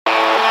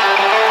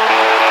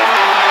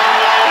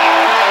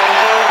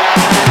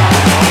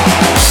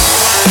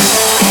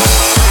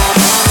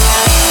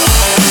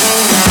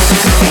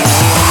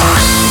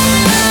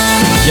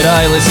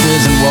G'day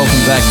listeners and welcome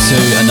back to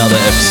another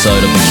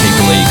episode of the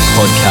Keeper League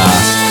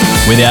podcast.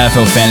 We're the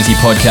AFL Fantasy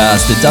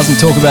podcast that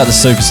doesn't talk about the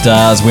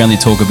superstars, we only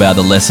talk about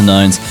the lesser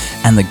knowns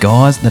and the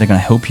guys that are going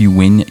to help you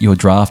win your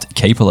draft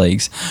Keeper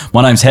Leagues.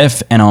 My name's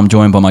Hef and I'm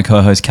joined by my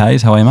co-host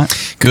Kays. How are you,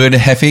 mate? Good,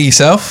 Heffy,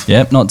 yourself?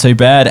 Yep, not too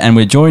bad. And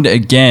we're joined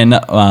again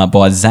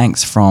by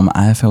Zanks from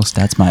AFL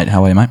Stats, mate.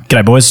 How are you, mate?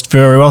 G'day, boys.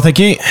 Very well, thank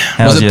you.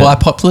 Was it by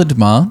popular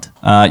demand?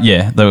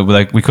 Yeah,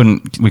 we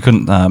couldn't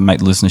make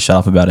the listeners shut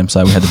up about him,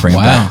 so we had to bring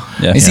him back.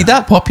 Yeah. Is he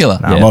that popular?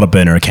 A lot of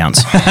burner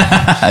accounts.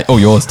 Oh,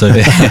 yours too.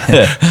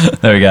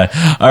 There we go.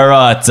 All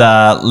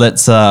right,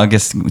 let's I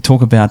guess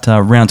talk about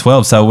round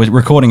 12. So we're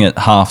recording at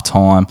half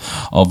time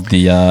of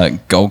the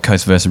Gold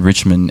Coast versus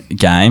Richmond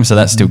game, so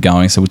that's still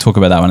going. So we'll talk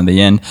about that one at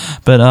the end.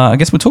 But I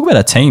guess we'll talk about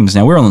our teams.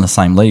 Now we're all in the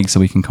same league, so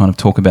we can kind of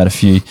talk about a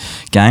few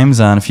games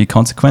and a few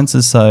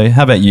consequences. So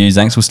how about you,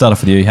 Zanks? We'll start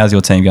off with you. How's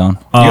your team going?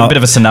 You got a bit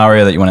of a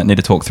scenario that you need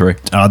to talk through.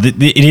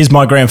 It is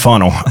my grand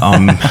final.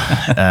 I'm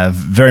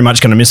very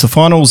much going to miss the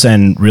finals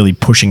and really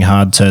pushing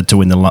hard to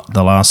win the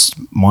last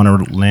minor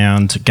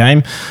round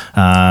game.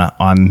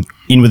 I'm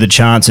in with a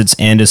chance. It's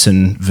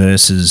Anderson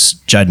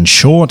versus Jaden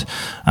Short,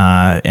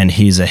 and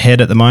he's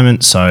ahead at the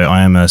moment, so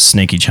I am a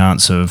sneaky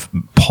chance of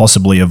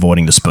possibly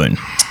avoiding the spoon.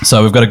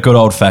 So we've got a good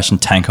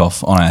old-fashioned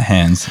tank-off on our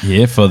hands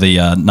here for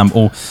the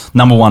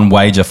number one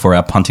wager for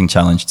our punting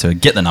challenge to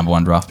get the number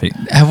one draft pick.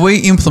 Have we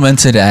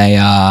implemented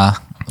a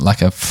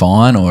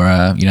fine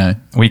or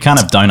We can't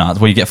have donuts.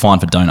 Well, you get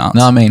fined for donuts.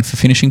 No, I mean for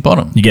finishing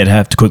bottom. You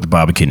have to cook the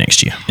barbecue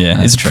next year. Yeah,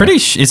 That's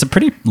it's a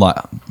pretty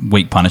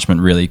weak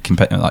punishment really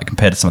compared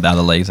to some of the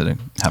other leagues that it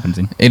happens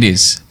in. It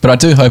is, but I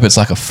do hope it's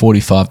like a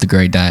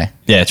 45-degree day.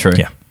 Yeah, true.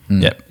 Yeah.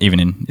 Yep,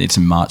 it's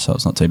in March, so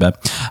it's not too bad.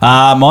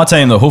 My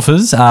team, the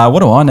Hoofers, what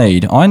do I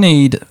need? I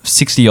need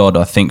 60 odd,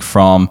 I think,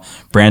 from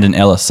Brandon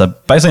Ellis. So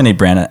basically I need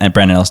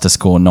Brandon Ellis to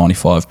score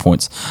 95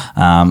 points.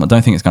 I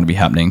don't think it's going to be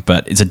happening,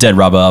 but it's a dead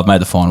rubber. I've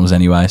made the finals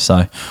anyway,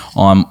 so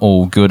I'm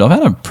all good. I've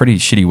had a pretty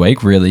shitty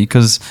week, really,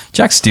 because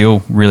Jack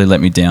Steele really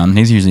let me down.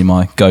 He's usually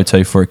my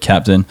go-to for a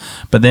captain.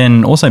 But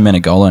then also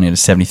Menegola only had a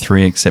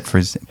 73,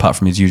 apart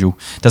from his usual.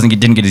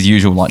 Didn't get his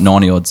usual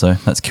 90 odd, so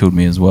that's killed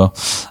me as well.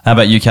 How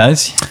about you,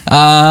 Kays?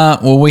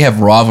 Well, we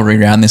have rivalry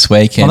round this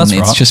week, and it's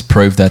right. just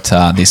proved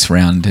that this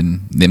round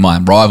and my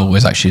rival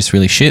was actually just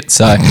really shit.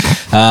 So,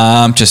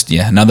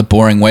 another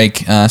boring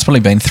week. It's probably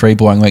been 3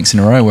 boring weeks in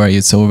a row where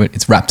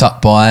it's wrapped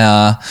up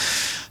by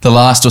the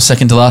last or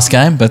second to last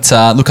game. But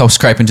look, I'll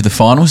scrape into the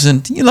finals,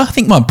 and I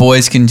think my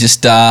boys can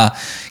just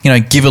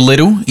give a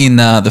little in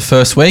the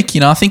first week.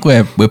 I think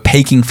we're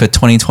peaking for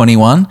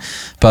 2021,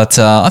 but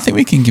I think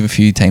we can give a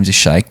few teams a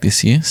shake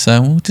this year.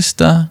 So we'll just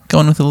go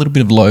on with a little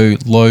bit of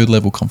low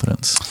level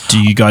confidence.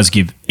 Do you guys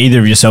give either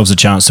of yourselves a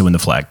chance to win the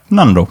flag?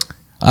 None at all.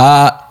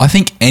 I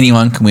think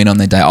anyone can win on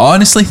their day. I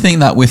honestly think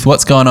that with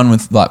what's going on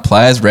with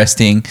players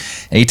resting,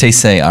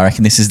 etc., I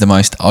reckon this is the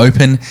most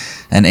open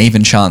and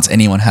even chance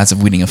anyone has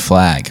of winning a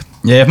flag.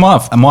 Yeah, if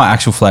my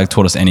actual flag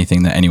taught us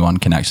anything, that anyone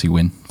can actually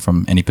win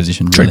from any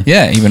position, really.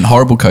 Yeah, even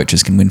horrible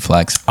coaches can win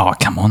flags. Oh,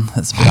 come on.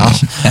 That's a bit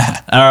harsh.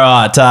 All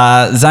right.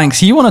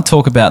 Zanks, you want to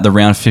talk about the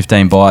round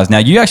 15 buys. Now,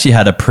 you actually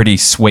had a pretty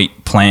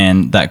sweet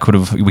plan that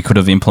we could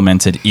have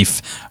implemented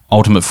if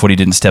Ultimate Footy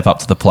didn't step up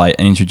to the plate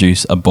and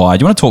introduce a buy.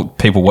 Do you want to talk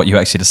people what you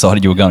actually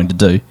decided you were going to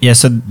do? Yeah,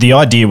 so the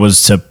idea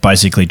was to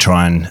basically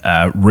try and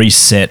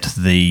reset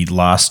the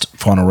last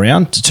final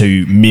round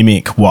to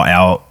mimic what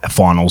our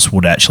finals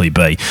would actually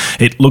be.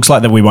 It looks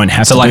like that we won't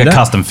have to do that. So like a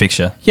custom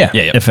fixture. Yeah.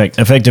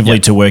 Effectively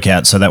to work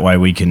out, so that way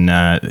we can,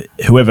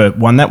 whoever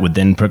won that would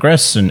then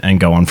progress and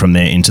go on from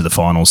there into the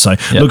finals. So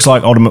it looks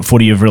like Ultimate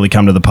Footy have really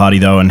come to the party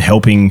though, and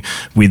helping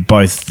with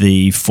both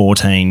the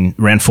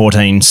round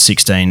 14,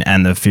 16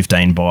 and the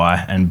 15 buy,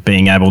 and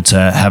being able to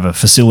have a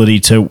facility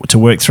to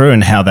work through,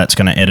 and how that's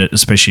going to edit,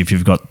 especially if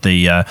you've got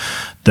the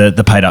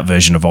paid up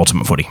version of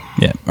Ultimate Footy.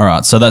 Yeah. All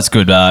right. So that's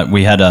good.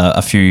 We had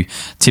a few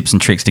tips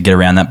and tricks to get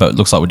around that, but it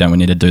looks like we don't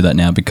need to do that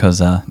now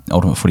because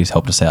Ultimate Footy's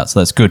helped us out. So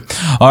that's good.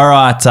 All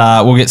right.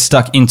 We'll get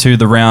stuck into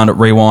the round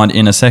rewind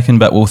in a second,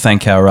 but we'll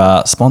thank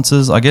our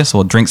sponsors, I guess,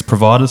 or drinks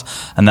providers.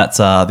 And that's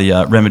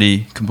the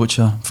Remedy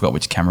Kombucha. I forgot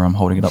which camera I'm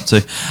holding it up to.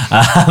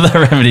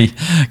 The Remedy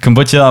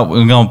Kombucha.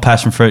 We're going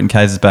passion fruit, and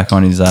Kays is back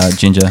on his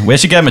ginger. We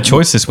actually gave him a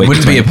choice this week.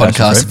 Wouldn't be a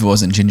podcast if it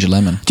wasn't ginger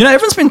lemon. Do you know,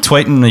 everyone's been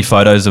tweeting me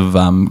photos of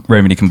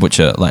Remedy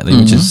Kombucha lately,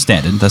 which is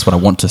standard. That's what I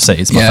want to see.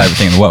 It's my favourite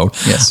thing in the world.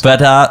 Yes.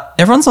 But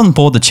everyone's on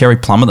board the cherry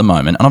plum at the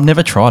moment, and I've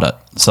never tried it.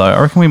 So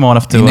I reckon we might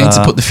have to... You need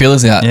to put the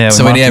feelers out. Yeah,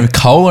 so we need a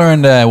cola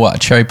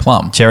and cherry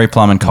plum. Cherry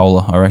plum and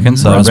cola, I reckon.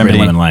 So Raspberry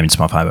lemon lame's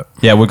my favourite.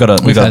 Yeah, we've got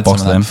a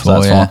box of them, so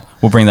that's fine.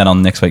 We'll bring that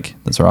on next week.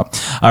 That's all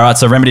right. All right,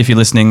 so Remedy, if you're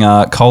listening,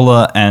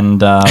 cola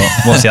and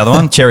what's the other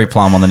one? Cherry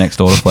plum on the next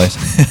order, please.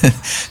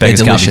 They're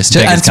delicious.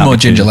 And some more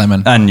ginger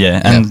lemon. And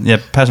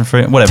passion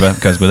fruit, whatever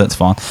goes with it, it's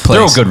fine. Please.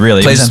 They're all good,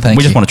 really. Please and thank you.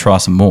 We just want to try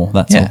some more,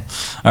 that's all.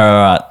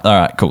 All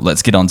right, cool.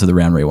 Let's get on to the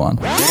round rewind.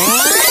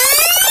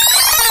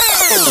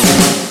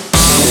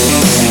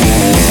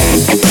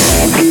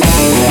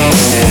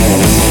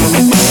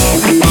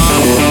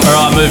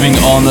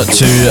 Moving on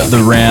to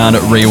the Round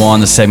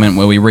Rewind, the segment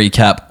where we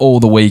recap all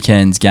the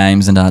weekend's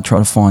games and try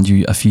to find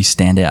you a few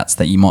standouts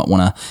that you might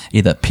want to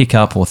either pick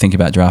up or think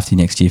about drafting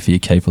next year for your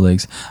keeper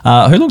leagues.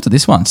 Who looked at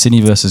this one? Sydney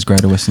versus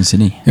Greater Western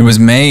Sydney. It was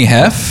me,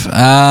 Hef.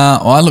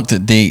 I looked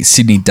at the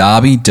Sydney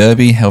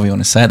Derby, however you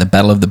want to say it, the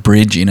Battle of the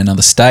Bridge in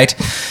another state.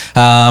 Heck,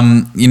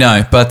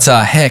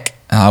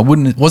 I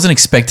wasn't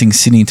expecting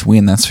Sydney to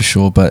win, that's for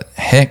sure, but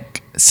heck,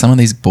 some of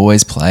these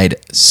boys played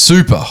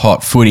super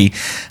hot footy.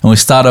 And we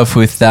start off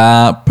with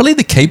probably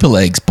the keeper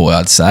leagues boy,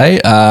 I'd say,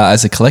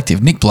 as a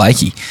collective. Nick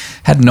Blakey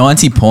had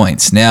 90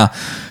 points. Now,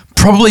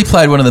 probably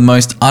played one of the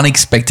most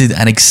unexpected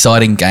and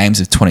exciting games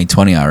of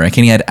 2020, I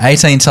reckon. He had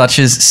 18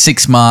 touches,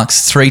 6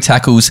 marks, 3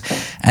 tackles,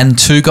 and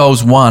 2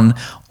 goals won,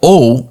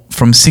 all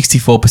from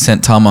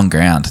 64% time on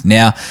ground.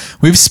 Now,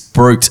 we've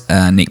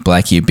spruiked Nick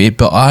Blakey a bit,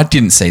 but I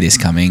didn't see this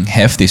coming.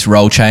 This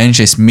role change,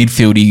 this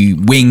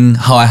midfieldy wing,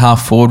 high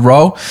half forward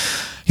role.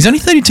 He's only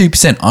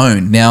 32%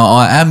 owned. Now,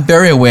 I am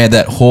very aware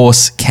that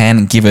horse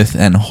can giveth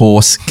and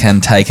horse can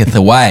taketh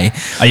away.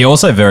 Are you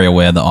also very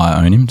aware that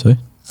I own him too?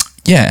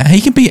 Yeah, he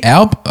can be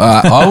our.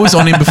 I was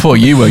on him before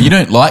you were. You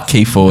don't like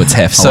key forwards,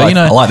 Hef. So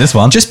I like this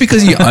one. Just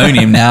because you own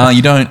him now,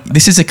 you don't.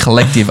 This is a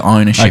collective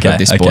ownership of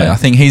this boy. I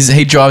think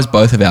he drives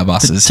both of our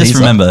buses. Just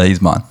remember,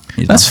 he's mine.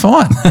 That's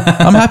fine.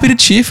 I'm happy to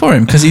cheer for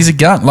him because he's a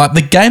gun. Like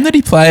the game that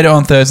he played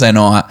on Thursday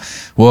night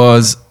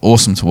was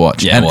awesome to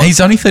watch. Yeah, and he's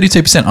only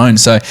 32% owned.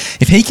 So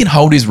if he can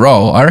hold his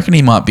role, I reckon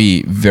he might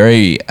be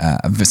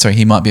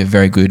he might be a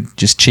very good,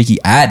 just cheeky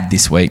ad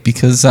this week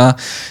because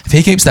if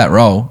he keeps that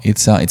role,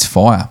 it's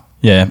fire.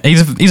 Yeah,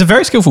 he's a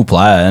very skillful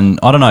player, and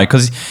I don't know,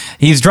 because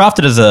he's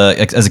drafted as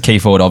a key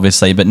forward,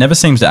 obviously, but never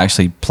seems to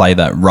actually play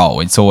that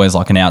role. It's always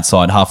like an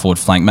outside half forward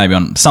flank, maybe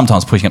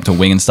sometimes pushing up to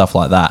wing and stuff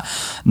like that.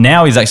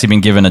 Now he's actually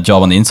been given a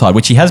job on the inside,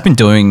 which he has been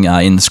doing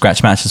in the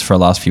scratch matches for the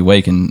last few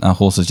weeks, and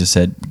Horse has just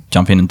said,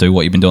 jump in and do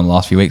what you've been doing the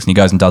last few weeks, and he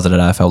goes and does it at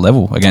AFL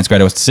level against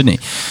Greater Western Sydney.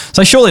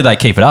 So surely they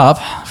keep it up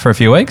for a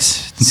few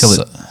weeks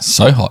until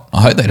so hot.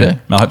 I hope they do.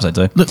 I hope they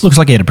do. Looks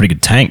like he had a pretty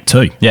good tank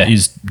too. Yeah.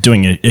 He's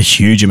doing a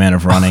huge amount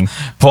of running.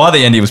 By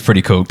the end, he was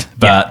pretty cooked,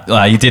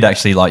 but he did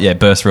actually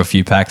burst through a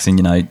few packs and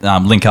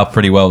link up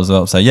pretty well as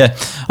well. So yeah,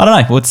 I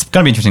don't know. Well, it's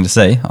going to be interesting to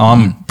see.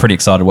 I'm pretty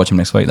excited to watch him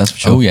next week. That's for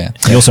sure. Oh yeah.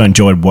 He also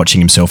enjoyed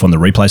watching himself on the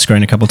replay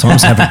screen a couple of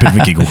times, having a bit of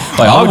a giggle.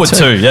 I would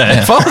too.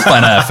 Yeah. If I was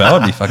playing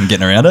AFL, I'd be fucking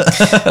getting around it.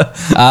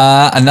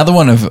 Another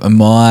one of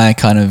my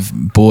kind of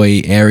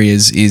boy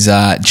areas is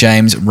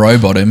James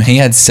Rowbottom. He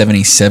had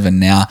 77.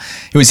 Now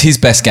it was his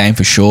best game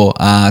for sure.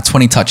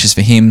 20 touches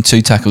for him,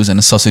 2 tackles and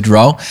a sausage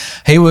roll.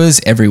 He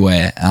was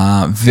everywhere.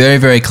 Very,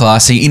 very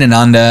classy, in and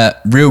under,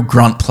 real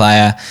grunt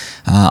player.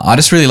 I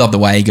just really love the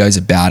way he goes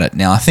about it.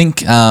 Now, I think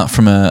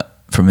from a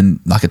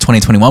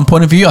 2021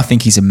 point of view, I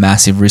think he's a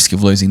massive risk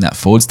of losing that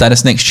forward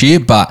status next year.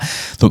 But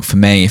look, for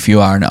me, if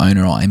you are an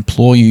owner, I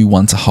implore you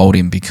to hold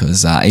him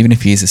because even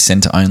if he is a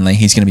centre only,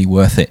 he's going to be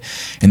worth it.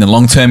 In the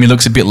long term, he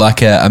looks a bit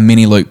like a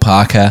mini Luke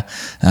Parker,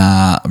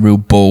 a real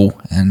bull,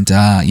 and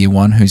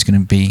one who's going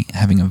to be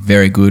having a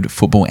very good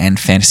football and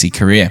fantasy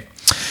career.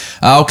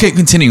 I'll keep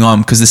continuing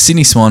on because the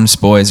Sydney Swans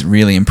boys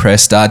really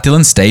impressed.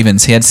 Dylan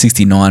Stephens, he had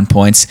 69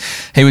 points.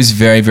 He was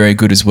very, very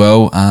good as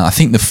well. I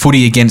think the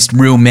footy against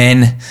real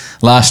men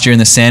last year in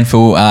the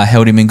Sandful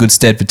held him in good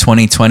stead for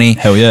 2020.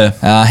 Hell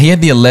yeah. He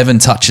had the 11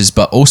 touches,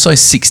 but also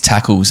 6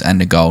 tackles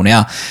and a goal.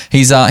 Now,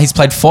 he's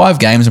played 5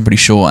 games, I'm pretty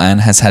sure,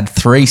 and has had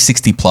 3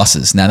 60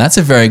 pluses. Now, that's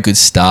a very good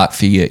start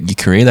for your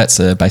career. That's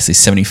basically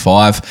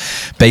 75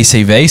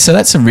 BCV. So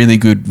that's a really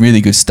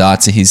good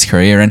start to his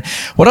career. And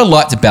what I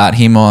liked about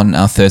him on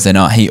Thursday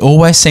night, he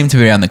always seemed to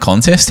be around the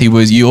contest.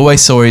 You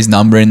always saw his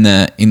number in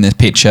the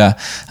picture,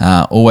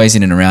 always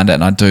in and around it,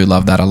 and I do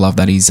love that. I love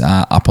that he's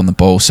up on the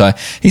ball. So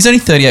he's only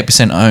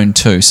 38% owned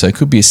too, so it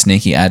could be a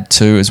sneaky add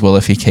too as well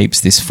if he keeps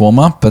this form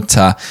up, but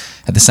at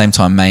the same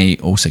time may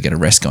also get a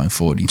rest going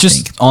forward,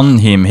 Just think. on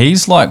him,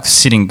 he's like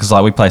sitting, because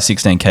we play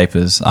 16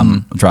 keepers,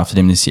 drafted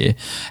him this year.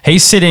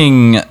 He's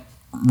sitting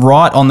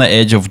right on the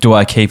edge of do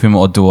I keep him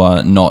or do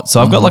I not?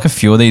 So I've got like a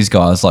few of these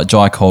guys like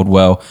Jai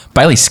Caldwell,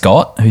 Bailey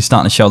Scott, who's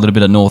starting to show a little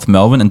bit of North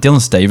Melbourne, and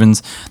Dylan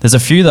Stephens. There's a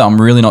few that I'm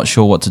really not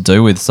sure what to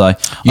do with. So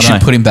you should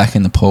put him back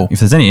in the pool. If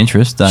there's any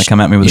interest, come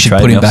at me with a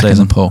trade. Put him back in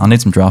the pool. I need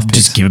some draft picks.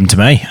 Just give him to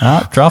me.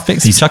 Draft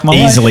picks. He's chuck my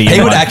easily.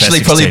 He would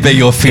actually probably be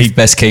your 5th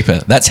best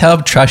keeper. That's how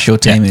trash your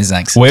team is,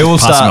 thanks. We will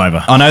Pass start. him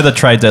over. I know the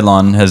trade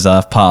deadline has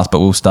passed, but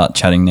we'll start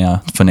chatting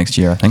now for next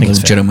year. I think.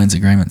 Those gentlemen's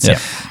agreements.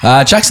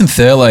 Yeah. Jackson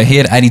Thurlow, he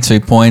had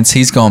 82 points.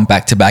 He's gone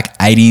back-to-back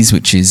 80s,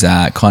 which is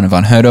kind of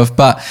unheard of.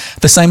 But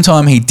at the same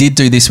time, he did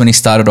do this when he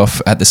started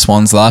off at the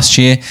Swans last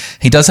year.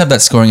 He does have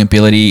that scoring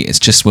ability. It's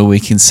just where we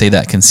can see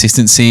that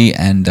consistency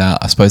and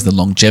I suppose the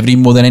longevity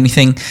more than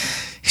anything.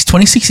 He's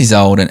 26 years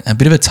old and a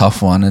bit of a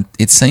tough one. And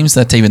it seems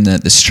that even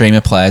the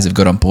streamer players have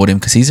got on board him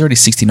because he's already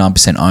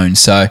 69% owned.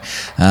 So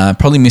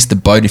probably missed the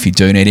boat if you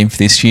do need him for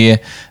this year.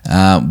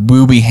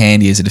 Will be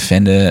handy as a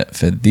defender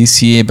for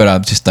this year, but I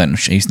just don't.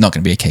 He's not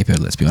going to be a keeper,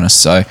 let's be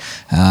honest. So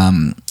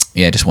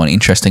just one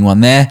interesting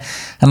one there.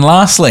 And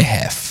lastly,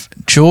 Hef,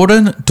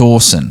 Jordan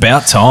Dawson.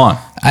 About time.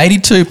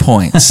 82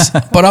 points.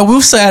 But I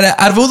will say,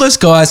 out of all those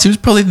guys, he was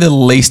probably the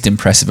least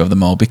impressive of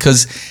them all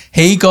because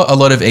he got a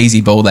lot of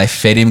easy ball. They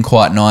fed him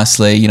quite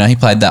nicely. You know, he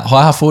played that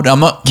high half forward. I'm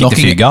not Kicked a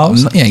few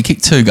goals. Yeah, he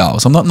kicked 2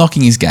 goals. I'm not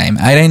knocking his game.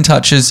 18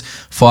 touches,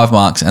 5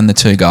 marks, and the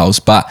 2 goals.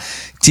 But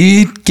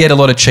did get a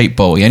lot of cheap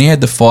ball. He only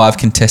had the 5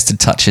 contested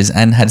touches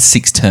and had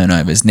 6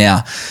 turnovers.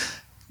 Now,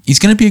 he's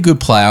going to be a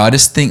good player. I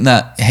just think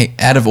that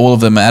out of all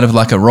of them, out of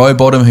like a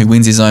Rowbottom who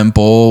wins his own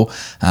ball,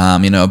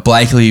 you know,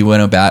 Blakey, he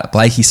went about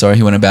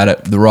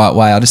it the right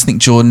way. I just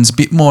think Jordan's a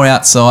bit more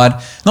outside.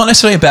 Not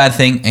necessarily a bad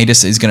thing. He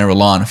just is going to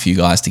rely on a few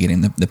guys to get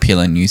in the pill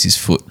and use his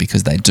foot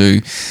because they do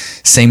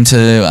seem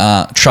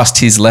to trust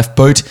his left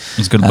boot.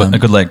 He's a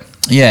good leg.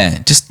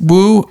 Yeah, just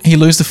will he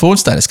lose the forward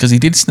status because he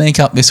did sneak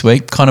up this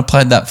week, kind of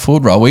played that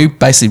forward role. We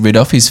basically rid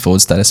off his forward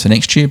status for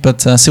next year,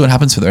 but see what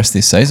happens for the rest of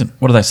this season.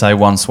 What do they say?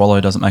 One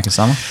swallow doesn't make a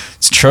summer.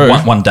 It's true.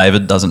 One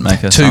David doesn't make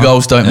a 2 summer.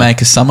 goals don't make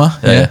a summer.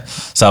 Yeah.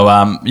 So,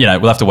 you know,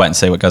 we'll have to wait and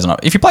see what goes on.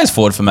 If he plays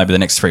forward for maybe the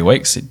next 3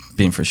 weeks, he'd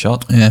be in for a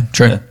shot. Yeah,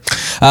 true.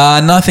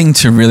 Nothing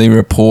to really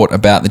report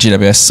about the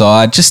GWS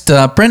side. Just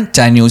Brent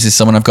Daniels is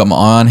someone I've got my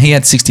eye on. He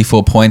had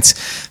 64 points,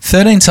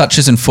 13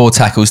 touches and 4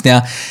 tackles.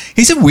 Now,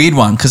 he's a weird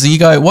one because you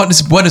go, what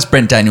does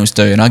Brent Daniels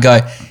do? And I go,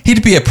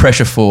 he'd be a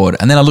pressure forward.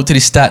 And then I looked at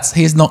his stats.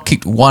 He has not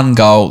kicked 1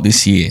 goal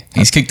this year.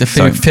 He's kicked a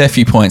fair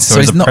few points. So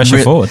he's not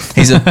pressure forward.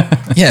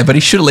 Yeah, but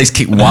he should at least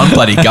kick 1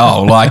 bloody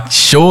goal. Like,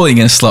 surely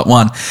going to slot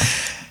 1.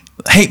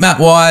 Heat map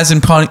wise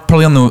and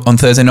probably on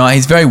Thursday night,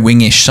 he's very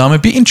wingish, so I'm a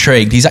bit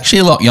intrigued. He's actually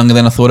a lot younger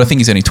than I thought. I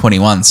think he's only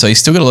 21, so he's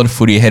still got a lot of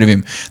footy ahead of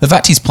him. The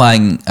fact he's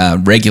playing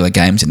regular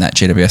games in that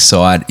GWS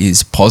side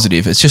is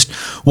positive. It's just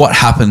what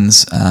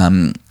happens,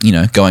 you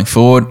know, going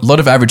forward. A lot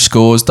of average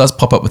scores, does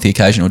pop up with the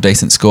occasional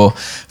decent score.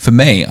 For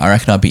me, I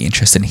reckon I'd be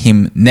interested in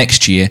him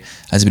next year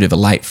as a bit of a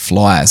late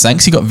flyer.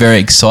 Thanks, he got very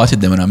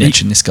excited then when I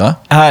mentioned this guy.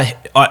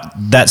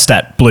 That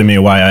stat blew me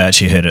away. I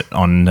actually heard it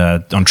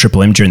on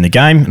Triple M during the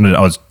game, and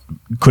I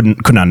couldn't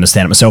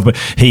understand it myself. But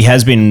he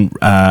has been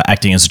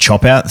acting as a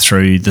chop out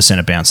through the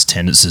centre bounce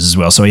tendencies as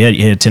well. So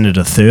he attended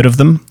a third of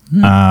them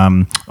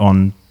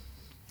on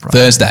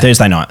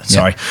Thursday night.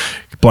 Sorry,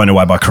 blown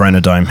away by Corona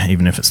Dome,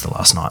 even if it's the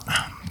last night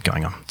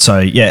going on. So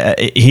yeah,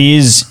 he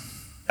is.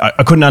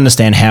 I couldn't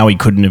understand how he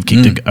couldn't have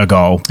kicked a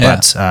goal,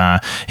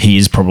 but he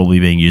is probably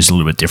being used a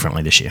little bit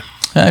differently this year.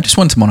 I just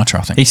wanted to monitor,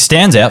 I think. He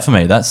stands out for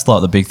me. That's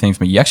like the big thing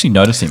for me. You actually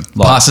notice him.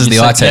 Like, passes the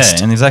eye test.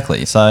 Yeah, and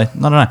exactly. So, I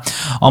don't know.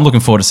 I'm looking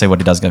forward to see what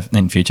he does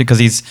in future because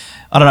he's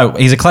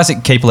a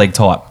classic keeper leg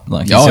type.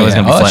 Like, he's always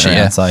going to be floating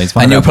around. So he's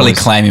and you'll probably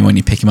claim him when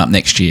you pick him up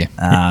next year.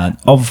 Of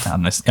all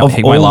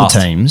the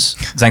teams.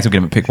 Zanks will get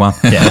him at pick 1.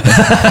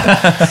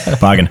 Yeah.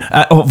 Bargain.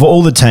 Of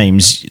all the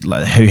teams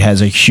who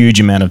has a huge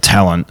amount of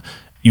talent,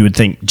 you would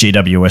think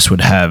GWS would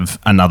have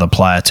another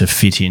player to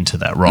fit into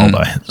that role,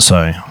 though.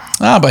 So,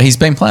 but he's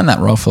been playing that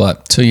role for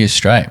like 2 years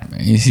straight.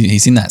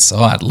 He's in that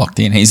side, locked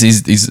in.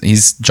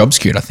 His job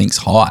security, I think, is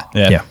high.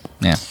 Yeah.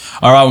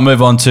 All right, we'll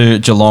move on to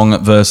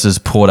Geelong versus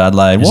Port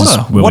Adelaide.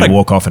 Will we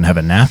walk off and have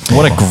a nap?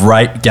 What a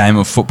great game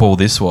of football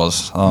this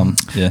was.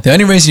 The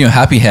only reason you're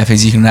happy, Hef,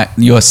 is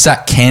your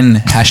Sack Ken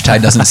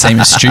hashtag doesn't seem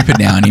as stupid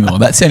now anymore.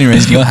 That's the only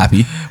reason you're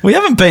happy. We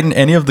haven't beaten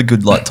any of the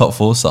good top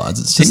 4 sides.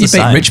 It's just Didn't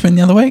you beat Richmond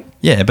the other week?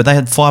 Yeah, but they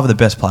had 5 of the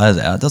best players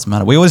out. It doesn't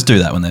matter. We always do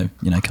that when they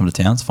come to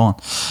town. It's fine.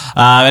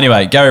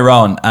 Anyway, Gary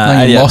Rowan.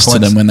 You lost to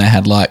them when they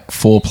had like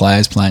 4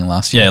 players playing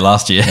last year. Yeah,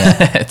 last year.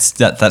 Yeah.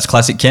 That's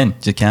classic Ken.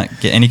 You can't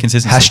get any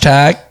consistency. Hashtag.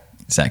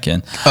 Zach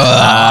Ken.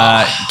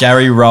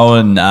 Gary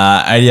Rowan,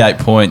 88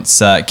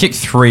 points, kicked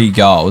 3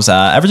 goals,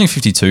 averaging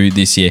 52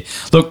 this year.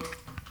 Look,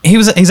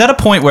 he's at a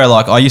point where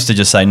like I used to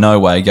just say no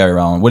way, Gary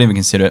Rowan, wouldn't even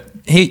consider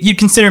it. You'd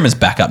consider him as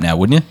backup now,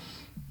 wouldn't you?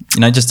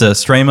 You know, just a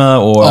streamer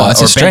or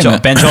a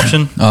bench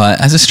option.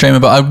 As a streamer,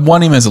 but I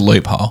want him as a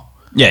loophole.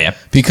 Yeah.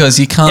 Because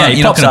you can't.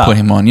 You're not going to put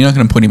him on. You're not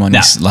going to put him on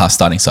his last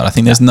starting side. I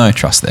think there's no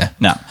trust there.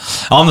 No,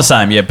 I'm the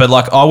same. Yeah, but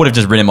like I would have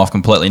just written him off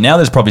completely. Now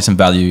there's probably some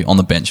value on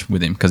the bench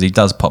with him because he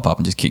does pop up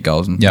and just kick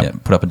goals and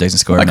put up a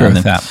decent score. I agree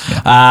with that.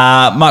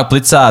 Yeah. Mark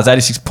Blitzar's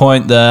 86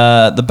 point.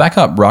 The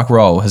backup ruck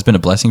role has been a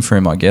blessing for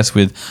him, I guess,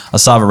 with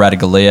Asava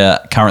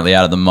Radagalia currently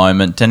out at the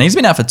moment, and he's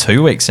been out for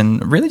 2 weeks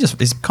and really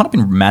he's kind of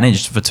been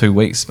managed for 2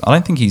 weeks. I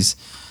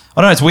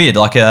don't know, it's weird.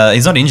 Like,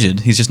 he's not injured.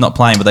 He's just not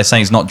playing, but they're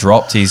saying he's not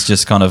dropped. He's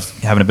just kind of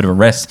having a bit of a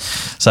rest.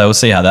 So we'll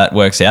see how that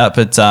works out.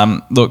 But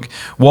look,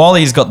 while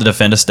he's got the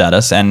defender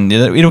status, and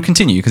it'll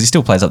continue because he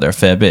still plays up there a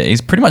fair bit,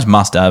 he's pretty much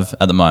must-have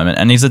at the moment.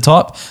 And he's the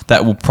type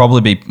that will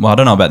probably be, well, I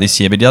don't know about this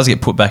year, but he does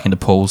get put back into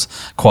pools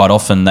quite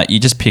often that you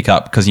just pick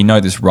up because you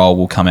know this role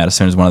will come out as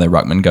soon as one of their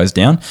ruckmen goes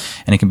down.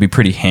 And it can be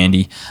pretty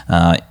handy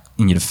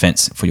in your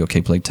defence for your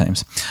keeper league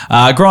teams.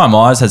 Graham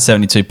Myers had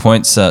 72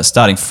 points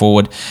starting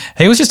forward.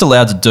 He was just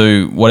allowed to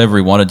do whatever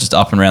he wanted, just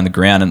up and around the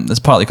ground, and that's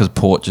partly because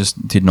Port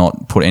just did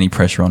not put any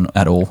pressure on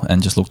at all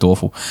and just looked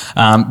awful.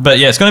 But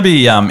yeah, it's going to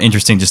be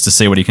interesting just to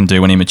see what he can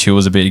do when he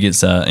matures a bit. He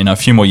gets a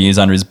few more years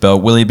under his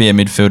belt. Will he be a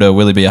midfielder?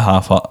 Will he be a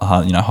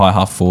high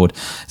half forward?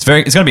 It's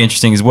going to be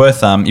interesting. He's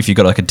worth if you've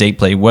got like a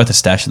deep league, worth a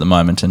stash at the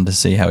moment, and to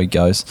see how he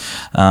goes.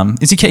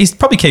 He's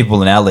probably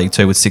keepable in our league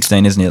too with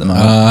 16, isn't he, at the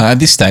moment? At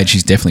this stage,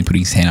 he's definitely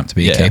putting his hand up to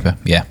be a keeper.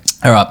 Yeah.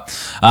 All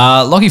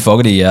right. Lockie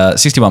Fogarty,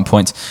 61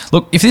 points.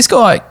 Look, if this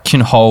guy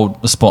can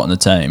hold the spot in the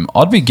team,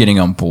 I'd be getting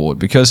on board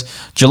because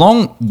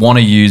Geelong want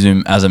to use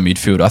him as a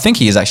midfielder. I think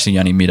he is actually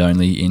only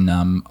mid-only in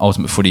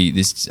Ultimate Footy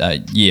this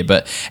year,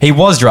 but he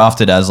was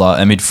drafted as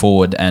like a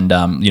mid-forward and,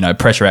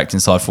 pressure act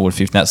inside forward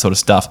fifth and that sort of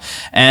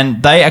stuff.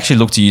 And they actually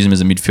look to use him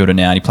as a midfielder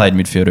now, and he played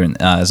midfielder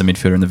as a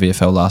midfielder in the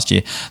VFL last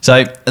year. So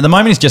at the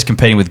moment, he's just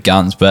competing with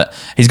guns, but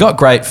he's got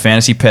great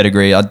fantasy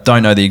pedigree. I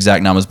don't know the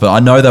exact numbers, but I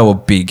know they were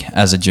big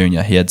as a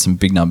junior. He had some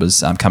big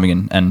numbers coming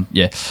in, and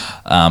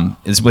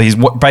he's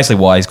basically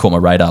why he's caught my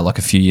radar like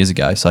a few years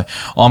ago. So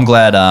I'm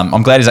glad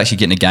he's actually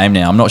getting a game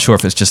now. I'm not sure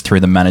if it's just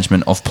through the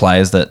management of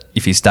players that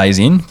if he stays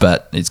in,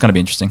 but it's going to be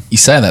interesting. You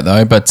say that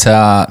though, but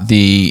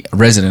the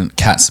resident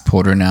Cat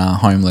supporter in our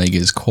home league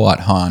is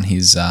quite high on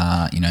his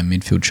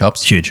midfield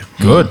chops. Huge.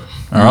 Good.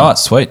 All right,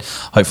 sweet.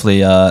 Hopefully,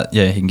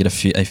 he can get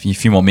a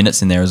few more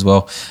minutes in there as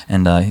well,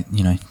 and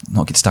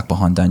not get stuck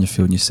behind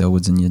Dangerfield and your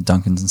Selwoods and your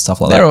Duncans and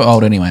stuff like that. They're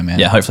old anyway, man.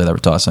 Yeah, hopefully they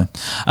retire soon.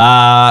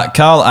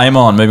 Carl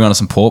Amon, moving on to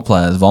some Port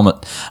players.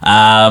 Vomit,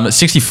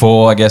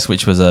 64, I guess,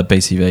 which was a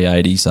BCV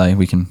 80, so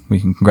we can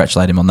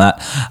congratulate him on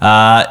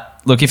that.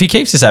 Look, if he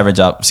keeps this average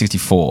up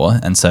 64,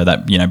 and so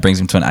that brings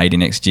him to an 80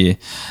 next year.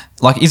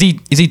 Like, is he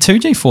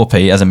 2G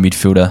 4P as a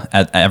midfielder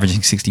at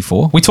averaging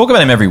 64? We talk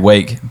about him every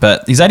week,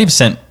 but he's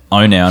 80%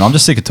 owned now, and I'm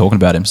just sick of talking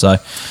about him. So,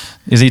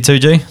 is he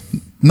 2G?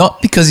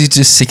 Not because he's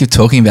just sick of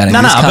talking about him.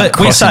 No, but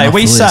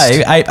we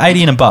say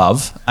 80 and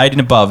above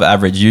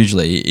average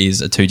usually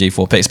is a 2G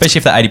 4P, especially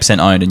if they're 80%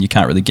 owned and you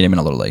can't really get him in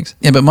a lot of leagues.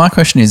 Yeah, but my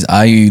question is,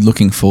 are you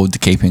looking forward to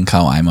keeping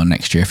Carl Amon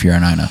next year if you're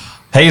an owner?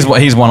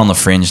 He's one on the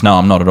fringe. No,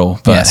 I'm not at all.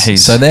 But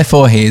yes. So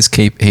therefore, he is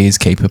keeper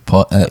league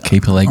pod. I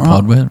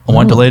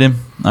won't delete him.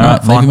 All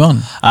right, fine. Leave him on.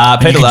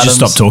 Peter Ladhams. Just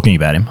stop talking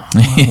about him.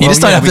 You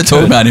just don't have to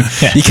talk about him.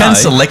 Yeah. You can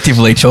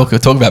selectively talk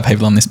about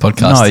people on this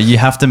podcast. No, you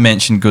have to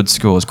mention good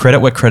scores. Credit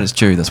where credit's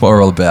due. That's what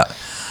we're all about.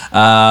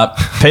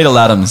 Peter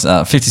Ladhams,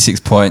 56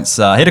 points.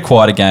 He had a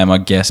quieter game, I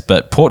guess,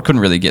 but Port couldn't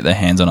really get their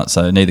hands on it,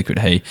 so neither could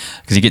he,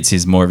 because he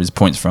gets more of his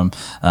points from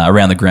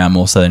around the ground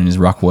more so than in his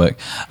ruck work.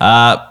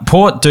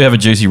 Port do have a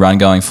juicy run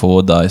going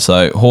forward, though.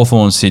 So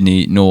Hawthorn,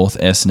 Sydney, North,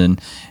 Essendon.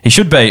 He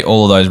should beat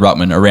all of those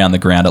ruckmen around the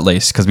ground at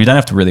least, because we don't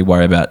have to really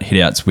worry about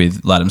hit-outs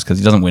with Ladhams because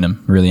he doesn't win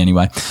them really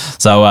anyway.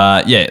 So,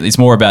 it's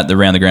more about the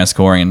round-the-ground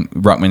scoring, and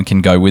ruckmen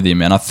can go with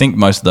him. And I think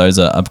most of those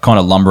are kind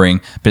of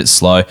lumbering, a bit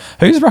slow.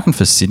 Who's rucking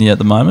for Sydney at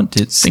the moment?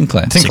 It's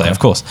Sinclair, of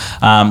course.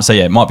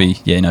 It might be,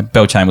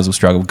 Bell Chambers will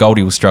struggle.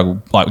 Goldie will struggle.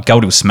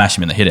 Goldie will smash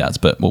him in the hit-outs,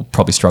 but we'll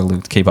probably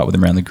struggle to keep up with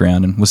him around the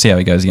ground. And we'll see how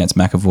he goes against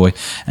McAvoy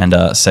and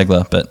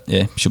Segler. But,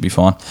 should be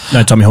fine.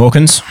 No Tommy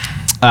Hawkins?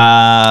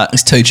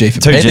 It's 2G for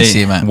 2G this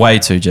year, mate. Way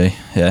 2G.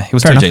 Yeah, he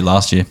was Fair 2G enough.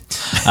 Last year.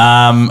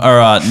 All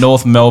right,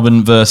 North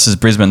Melbourne versus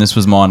Brisbane. This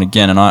was mine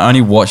again, and I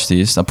only watched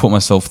this. I put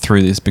myself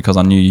through this because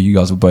I knew you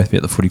guys would both be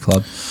at the footy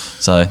club.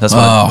 So that's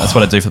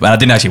what I do. And I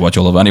didn't actually watch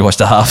all of it. I only watched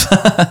a half.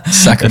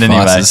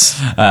 Sacrifices.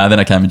 Then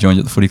I came and joined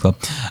you at the footy club.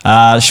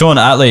 Sean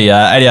Atley,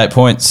 88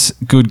 points.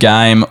 Good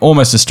game.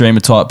 Almost a streamer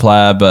type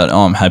player, but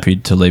I'm happy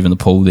to leave in the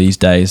pool these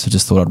days. I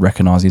just thought I'd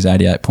recognise his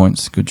 88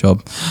 points. Good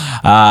job.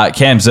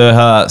 Cam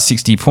Zerha,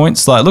 60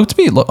 points. I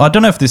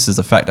don't know if this is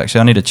a fact,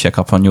 actually. I need to check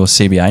up on your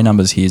CBA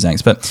numbers here,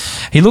 Zanks. But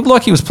he looked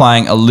like he was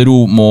playing a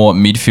little more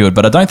midfield,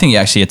 but I don't think he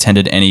actually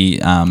attended any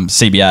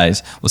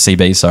CBAs, or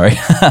CBs, sorry.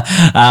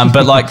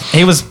 But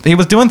he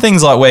was doing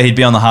things like where he'd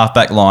be on the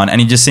halfback line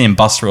and you'd just see him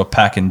bust through a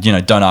pack and,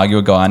 don't argue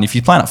a guy. And if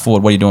you're playing up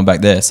forward, what are you doing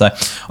back there? So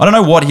I don't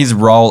know what his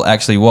role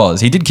actually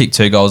was. He did kick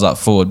 2 goals up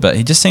forward, but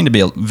he just seemed to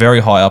be very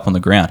high up on the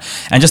ground.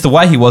 And just the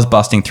way he was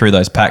busting through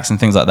those packs and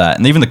things like that.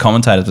 And even the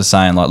commentators were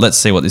saying, let's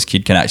see what this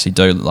kid can actually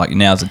do.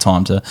 Now's the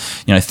time to,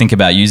 think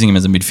about using him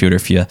as a midfielder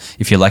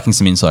if you're lacking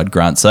some inside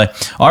grunt. So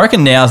I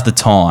reckon now's the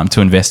time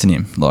to invest in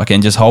him,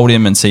 and just hold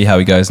him and see how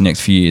he goes the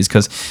next few years,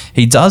 because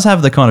he does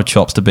have the kind of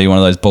chops to be one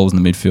of those balls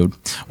in the midfield.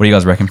 What do you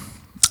guys reckon?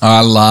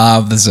 I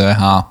love the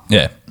Zerha.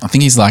 Yeah. I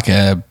think he's like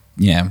a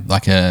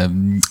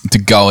Degoe,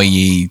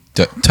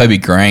 Toby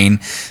Green.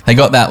 They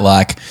got that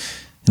like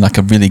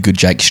a really good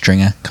Jake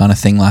Stringer kind of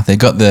thing. They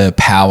got the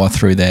power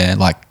through their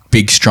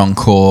big strong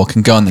core,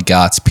 can go in the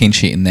guts,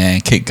 pinch it in there,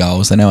 kick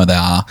goals. They know where they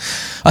are.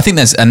 I think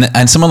that's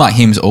and someone like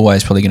him is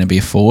always probably going to be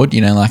a forward.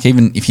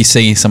 Even if you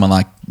see someone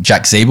like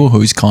Jack Zeeble,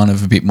 who's kind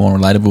of a bit more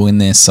relatable in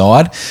their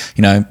side,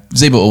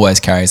 Zeeble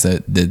always carries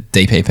the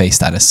DPP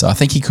status. So I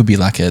think he could be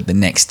the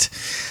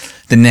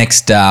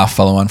next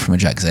follow on from a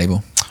Jack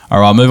Zeeble. All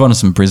right, I'll move on to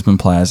some Brisbane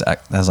players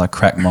as I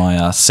crack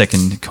my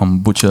second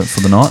kombucha for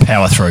the night.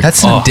 Power through.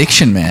 That's an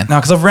addiction, man. No,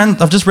 because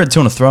I've just read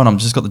two in a throw and I've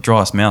just got the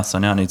driest mouth, so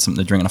now I need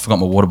something to drink and I forgot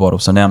my water bottle,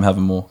 so now I'm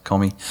having more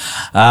commie.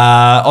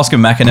 Oscar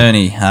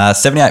McInerney,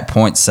 78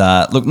 points.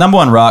 Look, number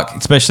one ruck,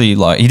 especially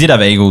like he did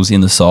have Eagles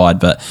in the side,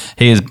 but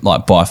he is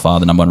like by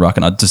far the number one ruck,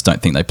 and I just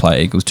don't think they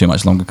play Eagles too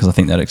much longer because I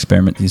think that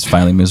experiment is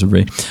failing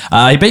miserably.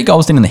 He beat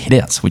Goldston in the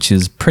hitouts, which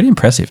is pretty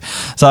impressive.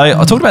 So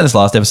I talked about this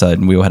last episode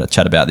and we all had a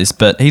chat about this,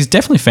 but he's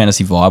definitely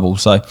fantasy viable.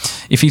 So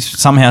if he's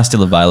somehow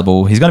still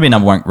available, he's going to be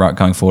number one ruck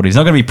going forward. He's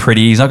not going to be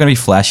pretty, he's not going to be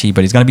flashy,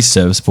 but he's going to be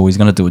serviceable. He's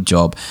going to do a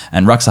job,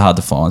 and rucks are hard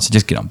to find, so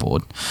just get on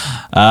board.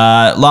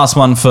 Last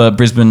one for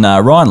Brisbane,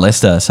 Ryan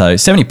Lester. So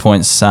 70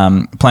 points,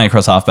 playing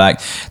across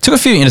halfback. Took a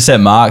few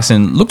intercept marks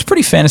and looked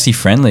pretty fantasy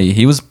friendly.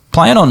 He was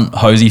playing on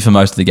Hosey for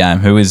most of the game,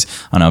 who is,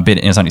 I don't know, a bit,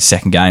 it was only his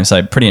second game,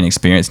 so pretty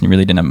inexperienced and he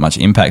really didn't have much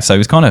impact. So he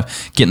was kind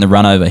of getting the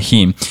run over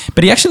him.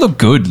 But he actually looked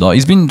good. Like,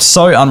 he's been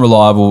so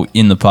unreliable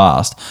in the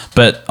past.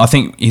 But I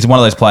think he's one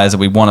of those players that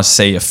we want to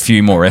see a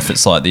few more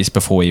efforts like this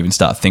before we even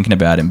start thinking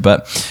about him.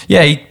 But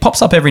yeah, he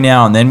pops up every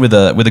now and then with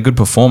a good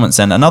performance.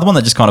 And another one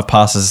that just kind of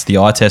passes the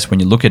eye test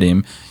when you look at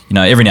him, you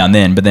know, every now and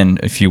then, but then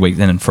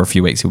for a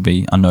few weeks he'll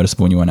be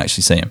unnoticeable and you won't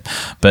actually see him.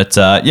 But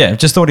yeah,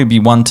 just thought he'd be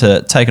one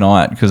to take an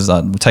eye at because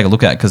we'll take a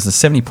look at, because the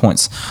 70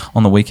 points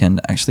on the weekend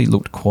actually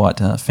looked quite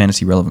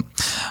fantasy relevant.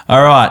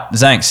 All right,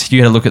 Zanks,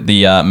 you had a look at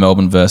the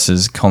Melbourne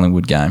versus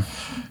Collingwood game.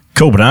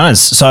 Cool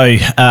bananas. So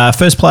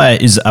first player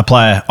is a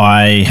player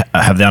I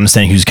have the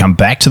understanding who's come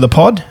back to the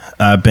pod,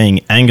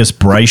 being Angus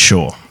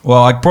Brayshaw.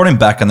 Well, I brought him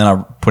back and then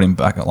I put him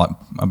back. Talk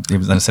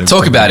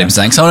about him,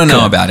 Zanks. I want to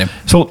know about him.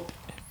 So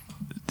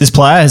this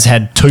player has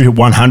had 2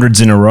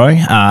 100s in a row,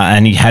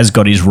 and he has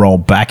got his role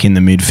back in the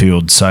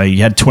midfield. So he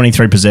had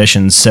 23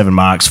 possessions, 7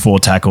 marks, 4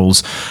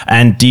 tackles,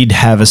 and did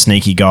have a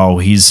sneaky goal.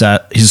 His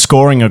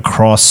scoring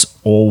across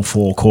all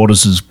 4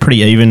 quarters was pretty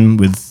even,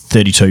 with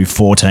 32,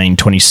 14,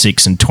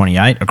 26 and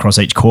 28 across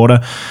each quarter.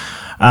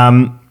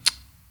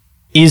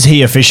 Is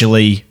he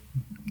officially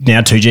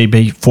now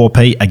 2GB,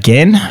 4P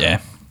again?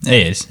 Yeah. He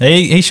is.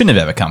 He shouldn't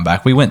have ever come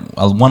back. We went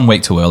 1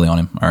 week too early on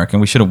him, I reckon.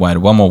 We should have waited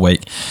 1 more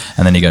week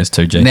and then he goes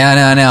 2G.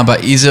 Now,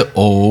 but is it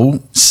all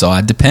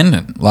side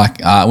dependent? Like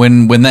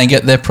when they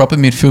get their proper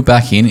midfield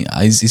back in,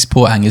 is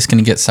poor Angus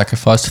going to get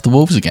sacrificed to the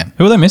Wolves again?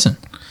 Who are they missing?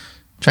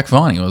 Jack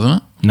Viney,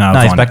 wasn't it? No,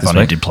 he's back this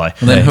week. Did play.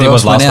 Well, then Yeah, who he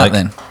else was went last out week.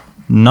 then?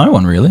 No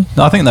one really.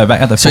 No, I think they're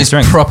back at the So full he's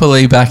strength.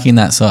 properly back in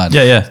that side.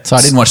 Yeah. So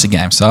I didn't watch the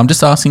game, so I'm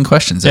just asking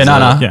questions. Yeah, no.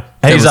 Yeah.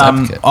 He's, devil's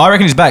advocate. I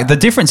reckon he's back. The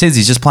difference is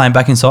he's just playing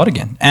back inside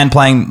again and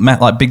playing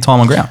like big time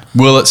on ground.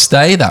 Will it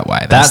stay that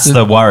way? That's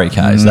the worry,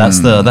 Case. That's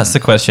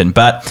the question.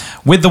 But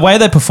with the way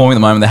they're performing at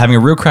the moment, they're having a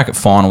real crack at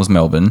finals,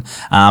 Melbourne.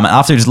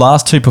 After his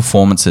last 2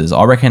 performances,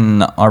 I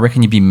reckon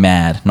you'd be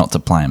mad not to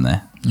play him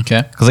there.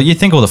 Okay. Because you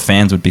think all the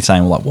fans would be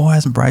saying, well, like, why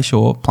isn't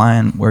Brayshaw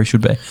playing where he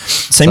should be?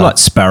 Seemed like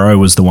Sparrow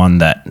was the one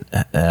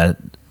that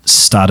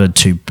started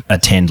to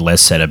attend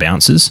less set of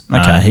bounces.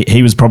 Okay.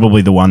 He was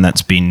probably the one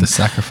that's been... The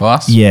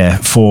sacrifice?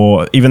 Yeah,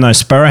 even though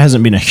Sparrow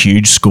hasn't been a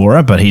huge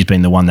scorer, but he's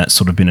been the one that's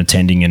sort of been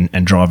attending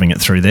and driving it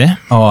through there.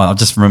 Oh, I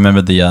just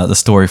remembered the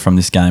story from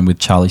this game with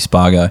Charlie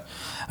Spargo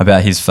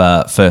about his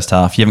first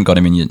half. You haven't got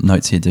him in your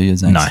notes here, do you,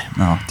 Zanks?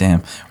 No. Oh,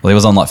 damn. Well, he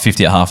was on like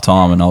 50 at half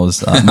time, and I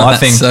was my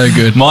thing. So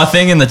good. My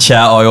thing in the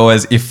chat, I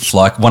always, if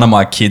like one of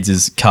my kids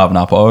is carving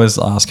up, I always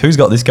ask, who's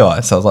got this guy?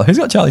 So I was like, who's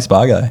got Charlie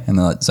Spargo? And then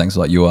like, Zanks was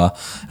like, you are.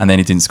 And then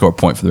he didn't score a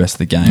point for the rest of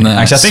the game. No,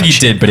 actually, I think he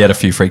did, but he had a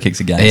few free kicks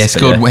against. Yeah, he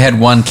scored. Yeah. We had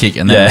 1 kick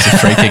and then it was a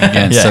free kick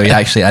against. Yeah. So he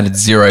actually added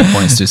 0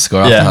 points to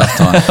score after half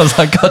time. I was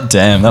like, God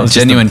damn, that was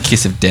Genuine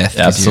kiss of death. 'cause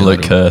you're a absolute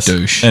little curse.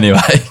 Douche. Anyway,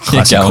 keep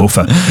Classic going.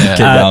 Kulfa. Keep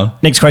going.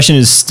 Next question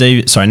is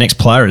next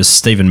player is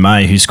Stephen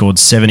May, who scored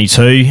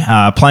 72,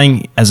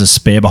 playing as a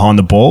spare behind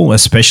the ball,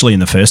 especially in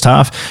the first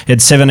half. He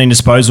had 17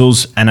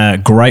 disposals and a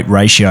great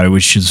ratio,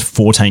 which is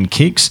 14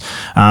 kicks.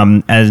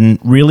 And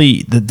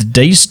really, the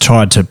D's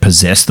tried to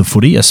possess the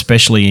footy,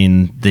 especially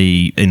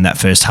in that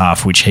first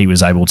half, which he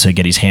was able to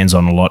get his hands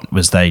on a lot,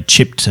 as they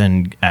chipped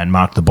and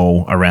marked the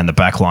ball around the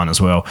back line as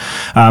well.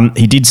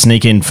 He did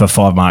sneak in for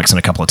 5 marks and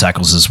a couple of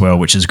tackles as well,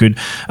 which is good.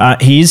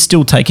 He is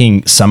still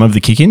taking some of the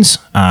kick-ins,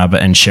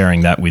 and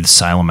sharing that with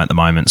Salem at the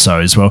moment, so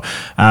as well.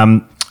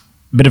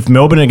 But if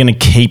Melbourne are going to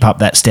keep up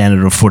that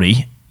standard of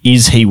footy,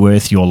 is he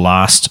worth your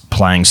last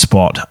playing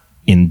spot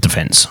in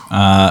defence?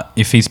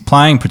 If he's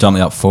playing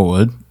predominantly up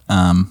forward,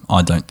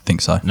 I don't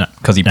think so. No.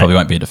 Because he probably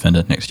won't be a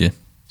defender next year.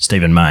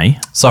 Stephen May.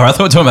 Sorry, I thought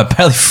we were talking about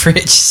Bailey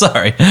Fritsch.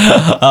 Sorry.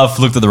 I've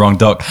looked at the wrong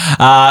doc.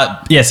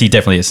 Yes, he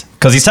definitely is.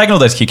 Because he's taken all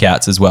those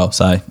kick-outs as well.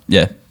 So,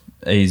 yeah,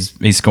 he's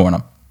scoring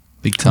them.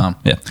 Big time.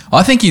 Yeah.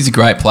 I think he's a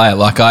great player.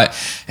 Like I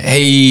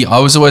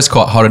was always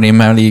quite hot on him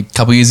only a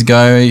couple of years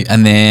ago,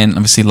 and then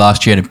obviously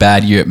last year had a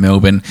bad year at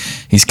Melbourne.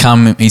 He's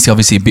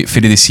obviously a bit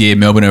fitter this year.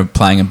 Melbourne are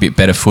playing a bit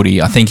better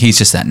footy. I think he's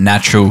just that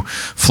natural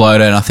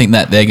floater, and I think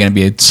that they're going to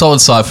be a solid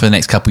side for the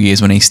next couple of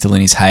years when he's still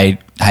in his heyday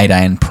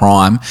and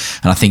prime.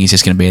 And I think he's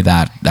just going to be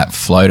that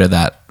floater,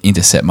 that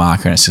intercept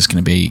marker, and it's just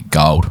going to be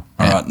gold.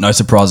 All right, no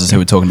surprises who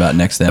we're talking about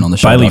next then on the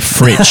show. Bailey doc.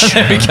 Fritsch.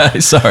 There we go.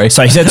 Sorry.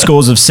 So he's had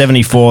scores of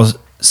 74,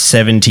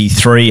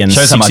 73 and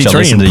Shows how much I 63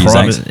 listen to you,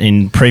 Zanks.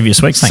 in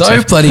previous weeks. Thanks, So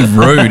Seth. bloody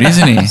rude,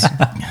 isn't he?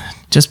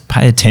 Just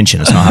pay attention.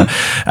 It's not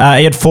hard.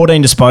 He had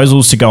 14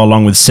 disposals to go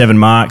along with 7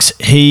 marks.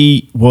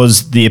 He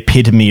was the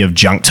epitome of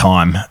junk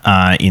time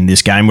in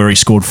this game, where he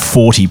scored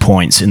 40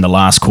 points in the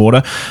last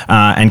quarter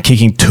and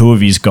kicking 2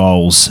 of his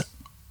goals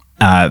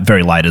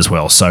very late as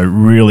well. So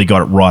really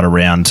got it right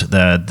around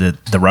the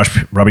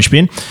rubbish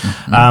bin.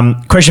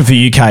 Question for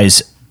you,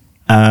 Kays.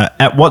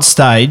 At what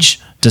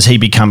stage does he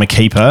become a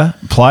keeper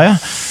player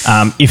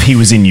if he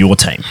was in your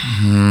team?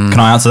 Can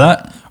I answer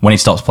that? When he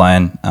stops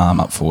playing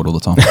up forward all the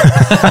time.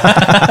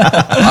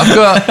 I've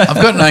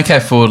got an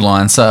okay forward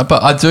line,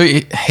 but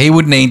he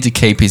would need to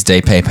keep his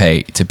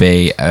DPP to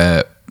be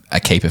a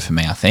keeper for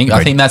me. I think.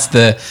 I think that's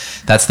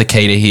the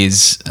key to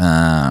his.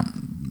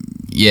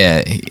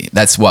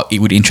 That's what it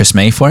would interest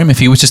me for him. If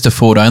he was just a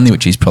forward only,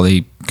 which he's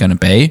probably going to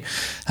be.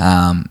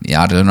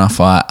 I don't know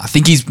if I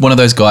think he's one of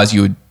those guys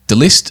you would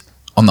delist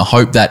on the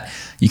hope that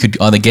you could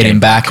either get him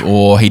back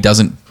or he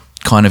doesn't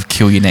kind of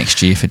kill you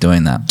next year for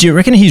doing that. Do you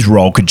reckon his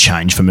role could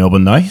change for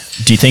Melbourne, though?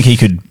 Do you think he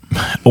could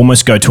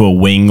almost go to a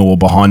wing or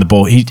behind the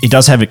ball? He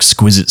does have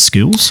exquisite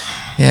skills.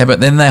 Yeah,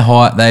 but then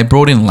they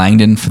brought in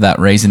Langdon for that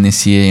reason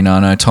this year. I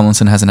know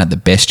Tomlinson hasn't had the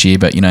best year,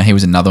 but he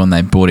was another one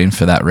they brought in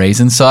for that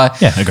reason. So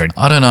yeah, agreed.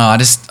 I don't know.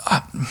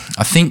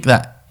 I think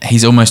that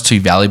he's almost too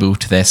valuable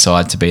to their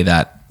side to be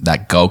that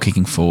goal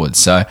kicking forward.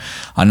 So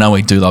I know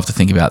we do love to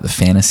think about the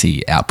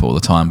fantasy output all the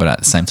time, but at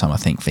the same time, I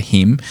think for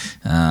him,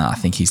 I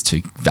think he's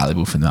too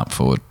valuable for them up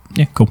forward.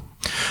 Yeah, cool.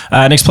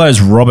 Next player is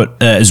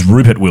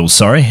Rupert Wills,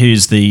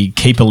 who's the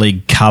Keeper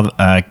League cover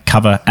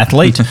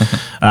athlete.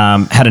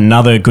 Had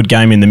another good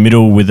game in the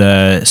middle with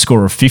a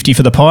score of 50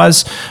 for the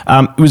Pies.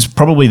 It was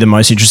probably the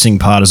most interesting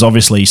part is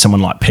obviously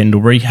someone like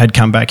Pendlebury had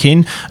come back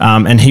in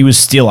and he was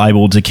still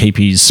able to keep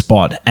his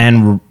spot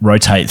and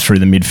rotate through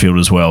the midfield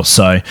as well.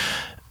 So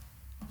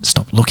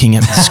stop looking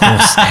at the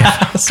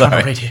scores.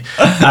 Sorry.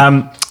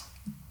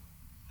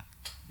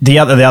 The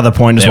other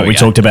point is what we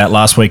talked about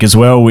last week as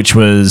well, which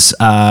was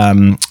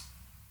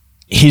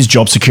his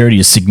job security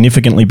is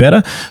significantly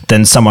better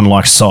than someone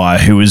like Sire,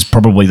 who was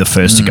probably the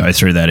first to go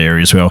through that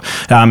area as well.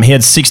 He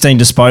had 16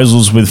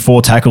 disposals with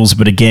 4 tackles,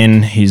 but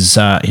again, his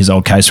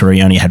old case where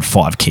he only had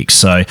 5 kicks.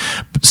 So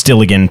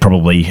still, again,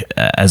 probably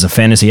as a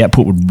fantasy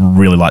output, would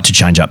really like to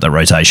change up that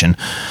rotation.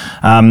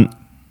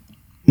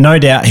 No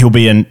doubt he'll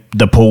be in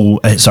the pool.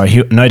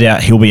 No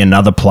doubt he'll be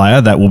another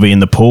player that will be in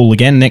the pool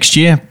again next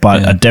year,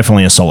 but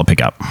definitely a solid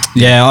pickup.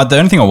 Yeah, the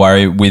only thing I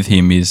worry with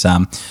him is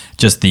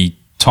just the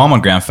time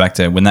on ground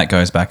factor. When that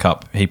goes back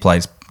up, he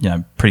plays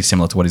pretty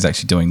similar to what he's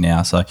actually doing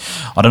now. So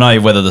I don't know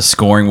whether the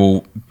scoring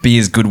will be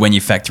as good when you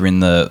factor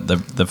in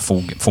the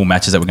full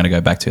matches that we're going to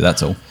go back to.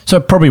 That's all. So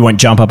it probably won't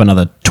jump up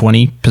another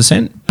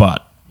 20%,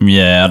 but.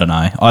 Yeah, I don't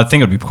know. I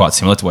think it would be quite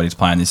similar to what he's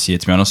playing this year,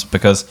 to be honest,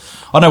 because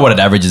I don't know what it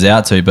averages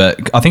out to,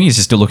 but I think he's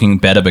just still looking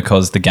better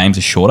because the games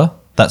are shorter.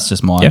 That's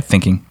just my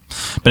thinking.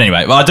 But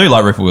anyway, I do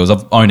like Ripple Wheels.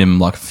 I've owned him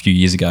like a few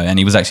years ago, and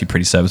he was actually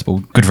pretty serviceable.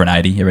 Good for an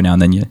 80 every now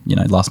and then,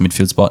 last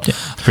midfield spot. Yeah.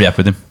 Pretty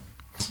happy with him.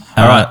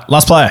 All right,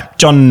 last player,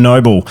 John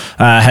Noble,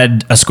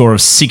 had a score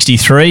of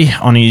 63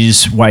 on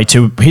his way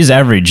to his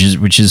average,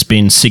 which has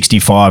been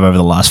 65 over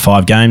the last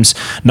 5 games.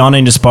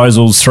 19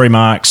 disposals, 3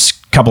 marks,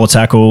 couple of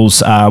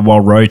tackles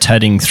while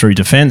rotating through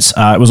defence.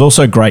 It was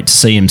also great to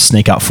see him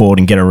sneak up forward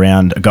and get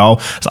around a goal.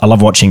 So I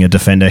love watching a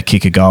defender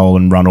kick a goal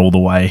and run all the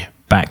way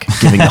back,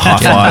 giving the high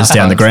fives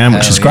down the ground,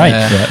 which is great.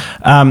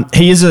 Yeah.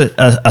 He is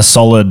a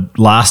solid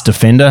last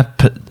defender,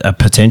 a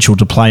potential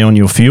to play on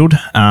your field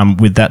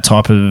with that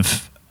type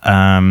of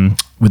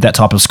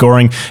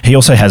scoring. He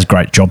also has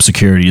great job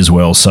security as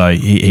well. So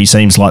he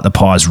seems like the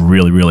Pies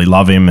really, really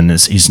love him, and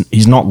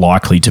he's not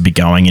likely to be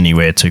going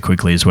anywhere too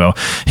quickly as well.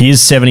 He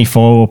is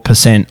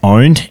 74%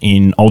 owned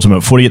in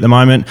Ultimate Footy at the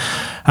moment.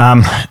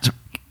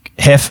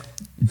 Hef,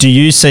 do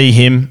you see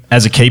him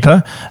as a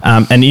keeper?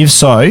 And if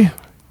so,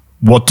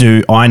 what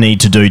do I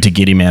need to do to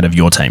get him out of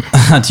your team?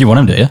 Do you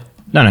want him, do you?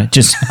 No,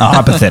 just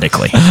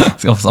hypothetically.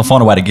 I'll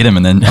find a way to get him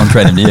and then I'll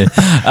trade him to you.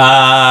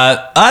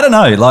 I don't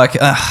know.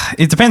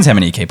 It depends how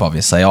many you keep,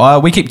 obviously.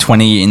 We keep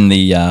 20 in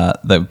the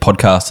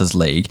Podcasters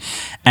League,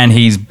 and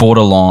he's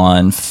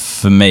borderline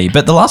for me.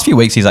 But the last few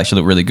weeks, he's actually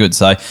looked really good.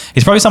 So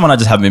he's probably someone I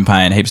just haven't been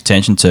paying heaps of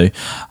attention to.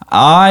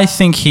 I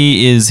think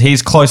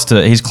he's close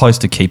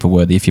to keeper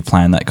worthy if you're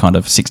playing that kind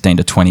of 16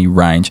 to 20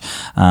 range,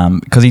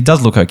 because he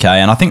does look okay.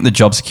 And I think the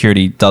job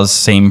security does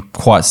seem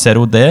quite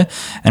settled there.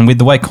 And with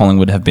the way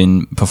Collingwood have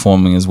been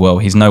performing as well,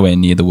 he's nowhere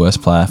near the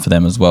worst player for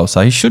them as well. So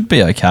he should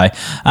be okay.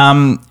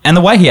 And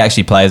the way he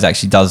actually plays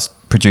actually does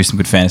produce some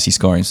good fantasy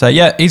scoring. So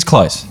yeah, he's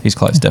close. He's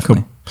close,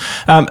 definitely. Cool.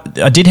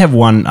 I did have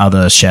one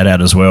other shout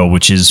out as well,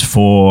 which is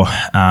for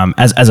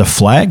as a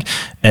flag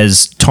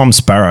as Tom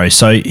Sparrow.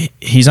 So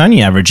he's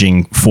only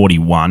averaging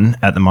 41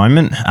 at the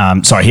moment.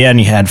 He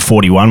only had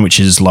 41, which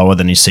is lower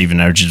than his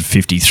season average of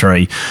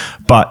 53.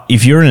 But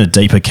if you're in a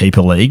deeper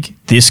keeper league,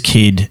 this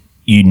kid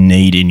you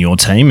need in your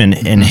team,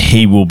 and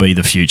he will be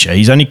the future.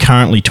 He's only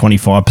currently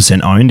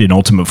 25% owned in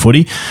Ultimate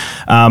Footy,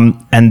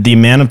 and the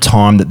amount of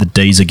time that the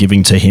Ds are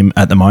giving to him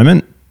at the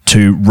moment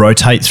to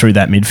rotate through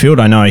that midfield.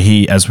 I know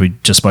he, as we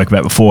just spoke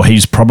about before,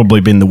 he's probably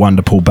been the one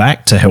to pull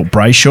back to help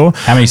Brayshaw.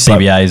 How many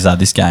CBAs are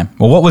this game?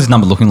 Well, what was his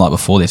number looking like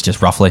before this,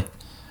 just roughly?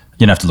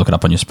 You don't have to look it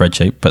up on your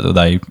spreadsheet, but are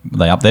they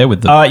up there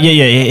with the...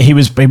 He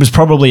was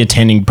probably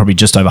attending probably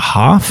just over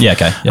half. Yeah,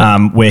 okay.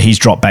 Yeah. Where he's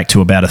dropped back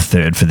to about a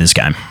third for this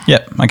game.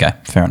 Yep, okay,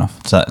 fair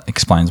enough. So that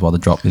explains why the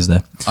drop is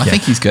there. I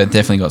think he's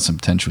definitely got some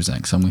potential,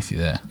 Zach, so I'm with you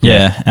there.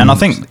 Yeah, and I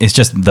think it's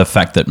just the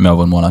fact that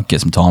Melbourne want to get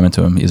some time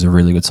into him is a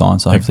really good sign,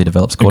 so hopefully he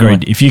develops accordingly.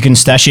 Agreed. If you can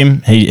stash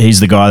him, he's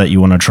the guy that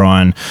you want to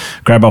try and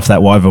grab off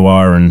that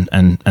wire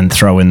and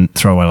throw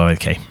away the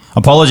key.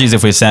 Apologies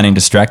if we're sounding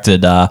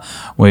distracted.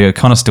 We're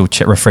kind of still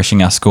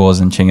refreshing our scores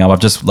and checking up. I've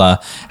just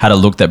had a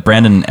look that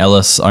Brandon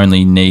Ellis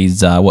only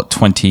needs,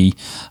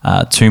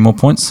 22 more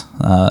points?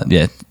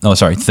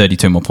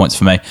 32 more points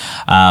for me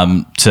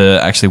to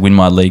actually win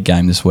my league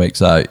game this week.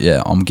 So,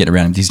 yeah, I'm getting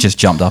around him. He's just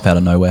jumped up out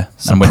of nowhere.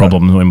 It's a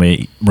problem when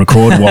we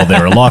record while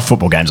there are live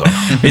football games on.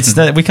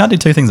 We can't do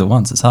two things at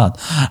once. It's hard.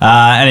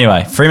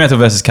 Anyway, Fremantle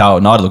versus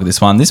Carlton. I had a look at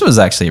this one. This was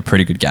actually a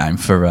pretty good game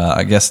for,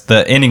 I guess,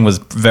 the ending was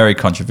very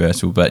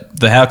controversial, but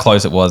how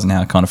close it was and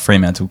how kind of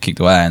Fremantle kicked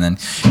away and then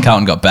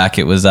Carlton got back.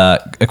 It was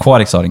a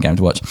quite exciting game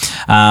to watch.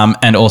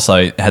 And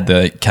also had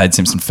the Cade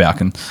Simpson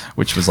Falcon,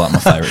 which was like my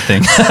favourite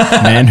thing.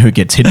 Man who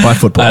gets hit by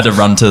football. I had to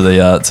run to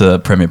the to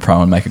Premier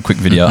Pro and make a quick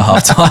video at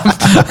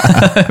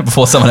halftime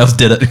before someone else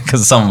did it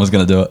because someone was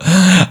going to do it.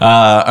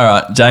 All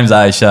right, James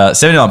Aish,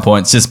 79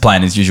 points, just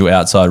playing his usual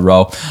outside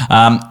role.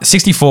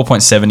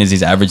 64.7 is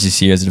his average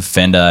this year as a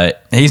defender.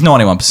 He's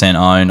 91%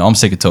 owned. I'm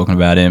sick of talking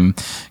about him.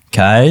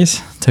 K's,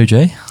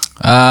 2G?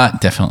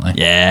 Definitely.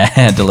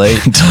 Yeah,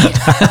 delete.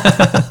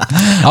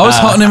 I was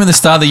hot on him at the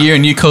start of the year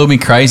and you called me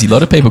crazy. A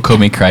lot of people called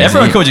me crazy.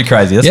 Everyone called you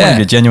crazy. That's one of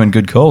your genuine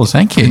good calls.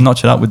 Thank you.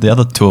 Notch it up with the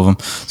other two of them.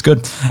 It's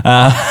good.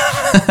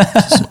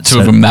 Two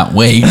of them that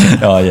week.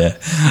 Oh, yeah.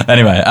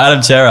 Anyway,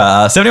 Adam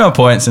Chera, 71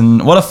 points.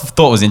 And what I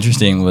thought was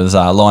interesting was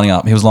lining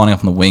up. He was lining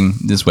up on the wing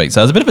this week. So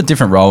it was a bit of a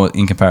different role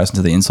in comparison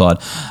to the inside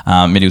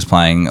mid he was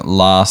playing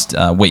last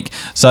week.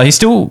 So he's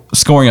still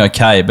scoring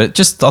okay, but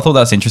just I thought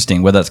that's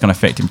interesting whether that's going to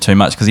affect him too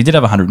much because he did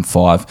have 105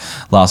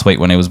 last week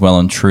when he was well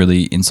and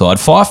truly inside.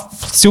 Fife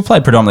still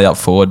played predominantly up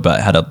forward,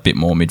 but had a bit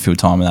more midfield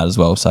time in that as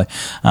well. So,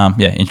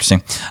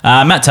 interesting.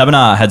 Matt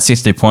Taberner had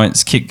 60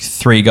 points, kicked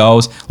 3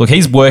 goals. Look,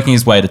 he's working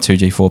his way to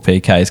 2G4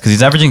 PKs because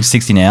he's averaging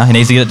 60 now. He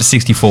needs to get it to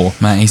 64.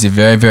 Mate, he's a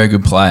very, very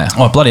good player.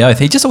 Oh, bloody oath.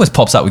 He just always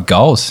pops up with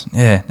goals.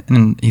 Yeah,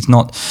 and he's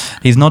not,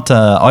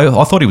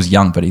 I thought he was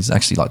young, but he's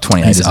actually like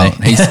 28,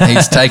 isn't he?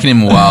 He's taken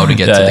him a while to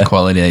get to the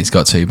quality that he's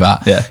got to,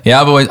 but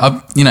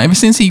I've ever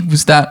since he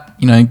was that,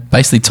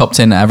 basically top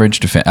 10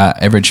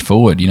 average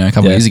forward, a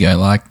couple of years ago,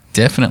 like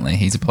definitely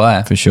he's a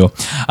player. For sure.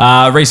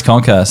 Reece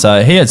Conker,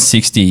 so he had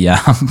 60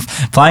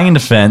 playing in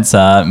defence,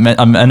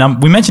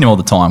 and we mention him all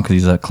the time because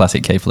he's a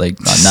classic keeper league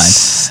name.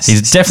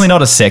 He's definitely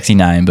not a sexy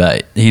name,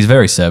 but he's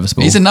very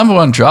serviceable. He's a number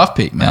 1 draft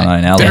pick, man.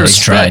 I know, Bit of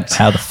straight.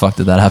 How the fuck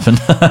did that happen?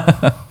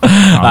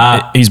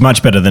 He's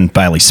much better than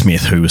Bailey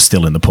Smith, who was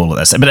still in the pool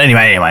at that. But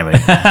anyway.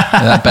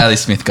 That Bailey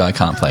Smith guy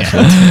can't play for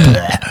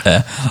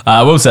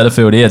Will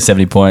Setterfield, he had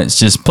 70 points,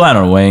 just playing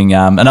on a wing.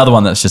 Another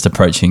one that's just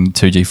approaching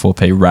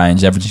 2G4P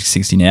range, averaging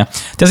 60 now.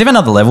 Does he have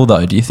another level,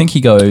 though? Do you think he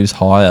goes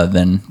higher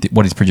than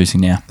what he's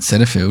producing now?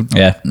 Setterfield?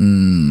 Yeah.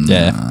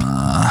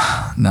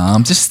 No,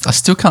 I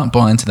still can't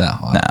buy into that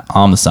hype.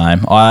 Nah, I'm the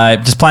same. I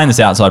just playing this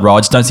outside role, I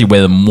just don't see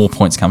where the more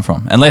points come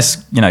from.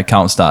 Unless,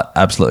 Carlton start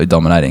absolutely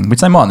dominating,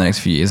 which they might in the next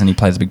few years, and he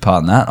plays a big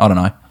part in that. I don't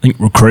know. I think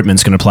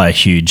recruitment's going to play a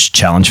huge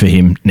challenge for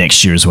him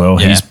next year as well.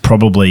 Yeah. He's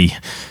probably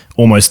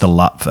almost the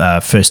last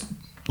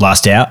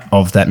out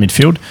of that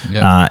midfield.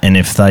 Yep. And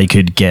if they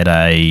could get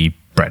a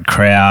Brad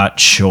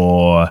Crouch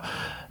or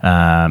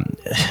a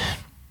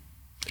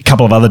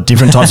couple of other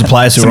different types of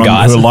players who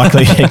are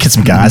likely to get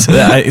some guys.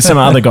 Some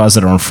other guys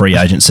that are on free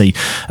agency.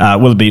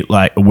 Will it be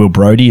like Will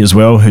Brodie as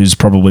well, who's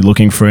probably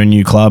looking for a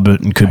new club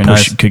and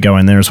could go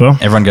in there as well?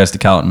 Everyone goes to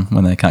Carlton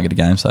when they can't get a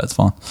game, so it's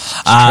fine.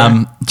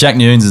 Jack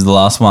Nunes is the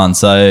last one.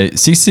 So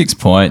 66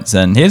 points,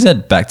 and he's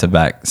had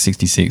back-to-back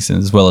 66,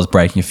 as well as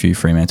breaking a few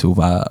Fremantle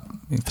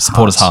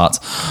supporters' hearts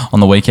on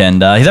the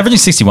weekend. He's averaging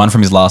 61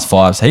 from his last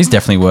 5, so he's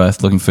definitely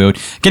worth looking forward.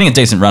 Getting a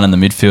decent run in the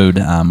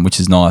midfield, which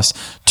is nice.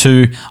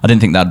 2, I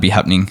didn't think that'd be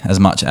happening as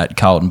much at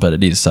Carlton, but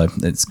it is, so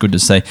it's good to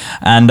see.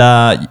 And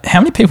how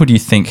many people do you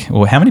think,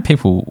 or how many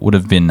people would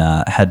have been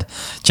had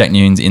Jack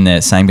Nunes in their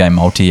same game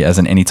multi as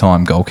an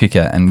anytime goal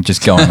kicker and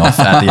just going off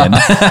at the end?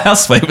 How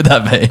sweet would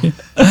that be?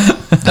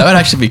 That would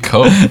actually be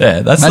cool.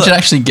 Yeah, imagine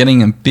actually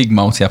getting a big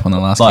multi up on the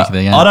last kick of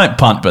the game. I don't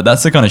punt, but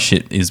that's the kind of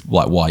shit is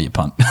like why you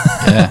punt.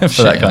 Yeah,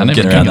 for that kind of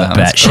get around that.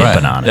 Batshit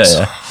bananas.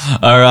 Yeah.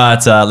 All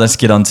right, let's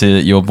get on to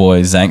your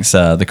boys, Zanks,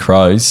 the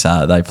Crows.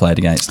 They played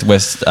against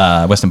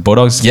Western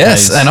Bulldogs.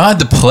 Yes, and I had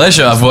the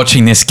pleasure of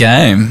watching this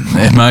game,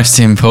 the most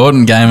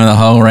important game of the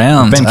whole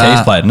round. Ben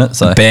Keys played in it.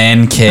 So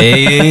Ben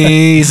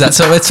Keys, that's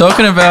what we're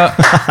talking about.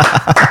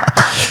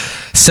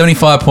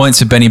 75 points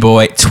for Benny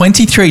Boy,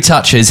 23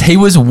 touches. He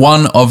was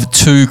one of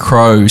 2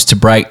 Crows to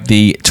break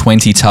the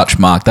 20 touch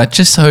mark. That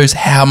just shows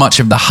how much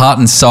of the heart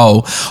and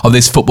soul of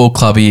this football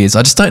club he is.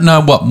 I just don't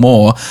know what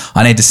more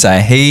I need to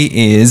say.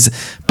 He is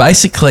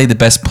basically the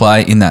best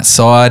player in that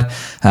side.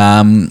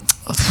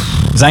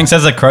 Zang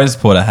says a Crows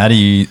supporter. How do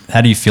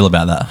you feel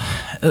about that?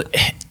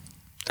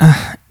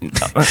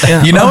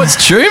 You know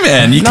it's true,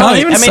 man. You can't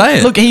even say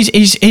it. Look,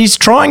 he's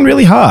trying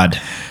really hard,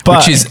 but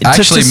which is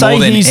actually more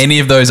than any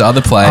of those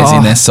other players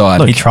in their side.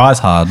 Look, he tries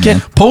hard, man.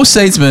 Paul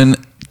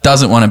Seedsman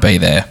doesn't want to be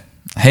there.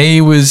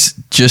 He was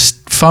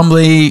just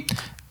fumbly,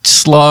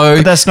 slow.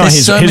 But that's not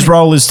his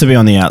role is to be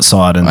on the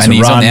outside and to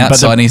he's run. On the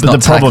outside but and he's but not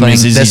the problem tackling.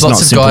 is there's he's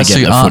lots not of guys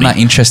simply who getting the aren't footy.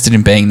 that interested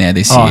in being there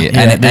this year. Yeah,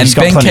 and he's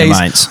got Ben plenty of Keys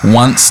mates.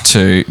 wants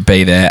to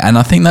be there. And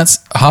I think that's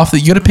half that.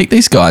 You got to pick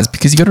these guys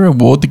because you got to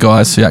reward the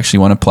guys who actually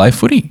want to play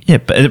footy. Yeah,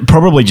 but it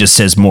probably just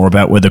says more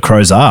about where the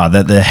Crows are,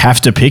 that they have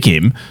to pick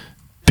him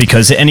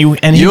because he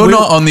You're will,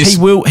 not on this.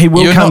 He will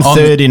you're come not on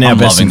third in our I'm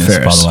best loving and this,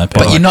 by fairest. the way,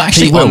 But you're not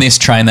actually He will. on this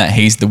train that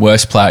he's the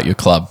worst player at your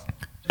club.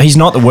 He's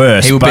not the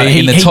worst. He will but be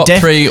in the top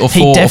 3 or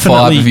 4 or 5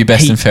 definitely- of your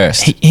best and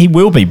fairest. He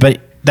will be,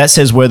 but that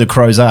says where the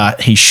Crows are.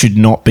 He should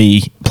not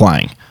be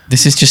playing.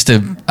 This is just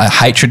a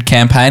hatred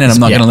campaign, and I'm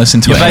not Yeah. going to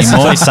listen to You're it basically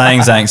anymore. saying,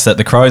 Zanks, that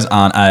the Crows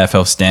aren't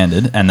AFL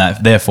standard and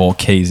that therefore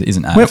Keys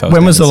isn't AFL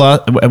When was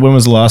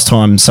standards. the last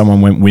time someone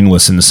went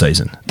winless in the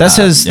season? That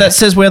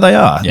says where they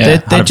are.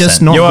 Yeah, they're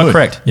just 100%. not. You are good.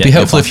 correct. It'd be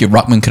helpful if your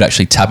ruckman could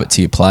actually tab it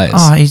to your players.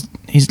 Oh,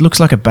 he looks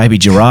like a baby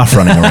giraffe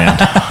running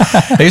around.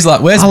 He's like,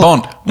 where's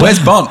Bond? Where's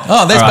Bond?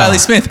 Oh, there's All right. Bailey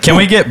Smith. Can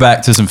we get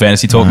back to some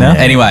fantasy talk now?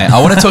 Anyway, I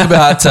want to talk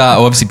about,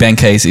 obviously Ben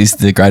Keys is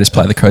the greatest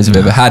player the Crows have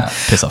ever had.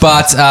 Piss off,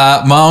 But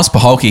Miles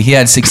Paholke, he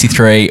had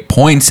 63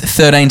 points,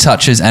 13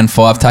 touches and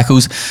 5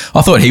 tackles.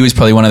 I thought he was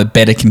probably one of the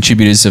better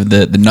contributors of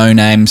the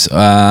no-names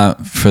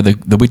for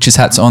the Witches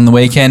hats on the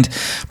weekend.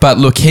 But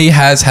look, he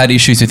has had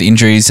issues with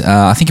injuries.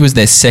 I think he was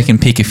their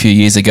second pick a few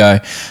years ago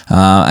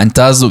and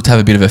does look to have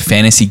a bit of a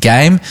fantasy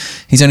game.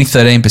 He's only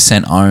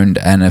 13% owned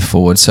and a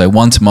forward, so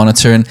one to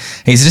monitor. And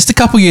he's just a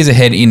couple years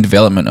ahead in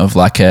development of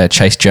like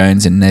Chase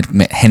Jones and Ned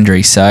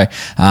Hendry. So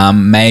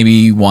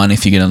maybe one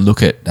if you're going to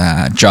look at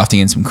drafting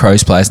in some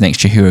Crows players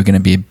next year who are going to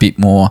be a bit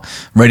more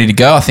ready to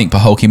go. I think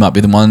Paholke might be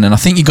the one. And I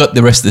think you got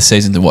the rest of the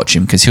season to watch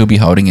him because he'll be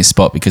holding his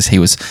spot because he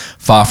was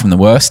far from the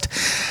worst.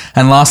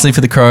 And lastly for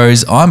the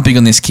Crows, I'm big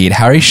on this kid,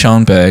 Harry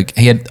Schoenberg.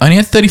 He only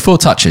had 34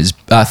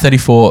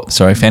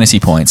 fantasy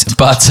points.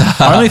 But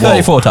Only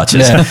 34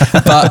 touches. Yeah,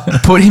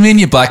 but put him in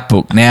your black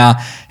book. Now,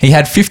 he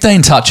had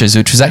 15 touches,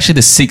 which was actually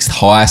the 6th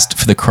highest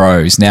for the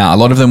Crows. Now, a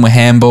lot of them were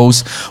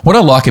handballs. What I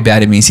like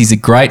about him is he's a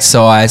great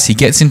size, he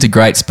gets into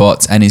great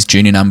spots, and his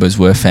junior numbers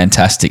were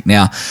fantastic.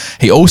 Now,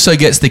 he also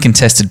gets the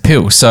contested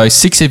pill. So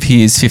 6 of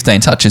his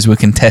 15 touches were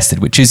contested,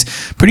 which is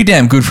pretty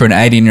damn good for an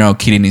 18-year-old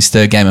kid in his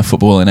 3rd game of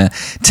football in a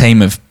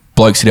team of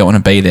blokes who don't want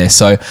to be there.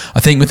 So I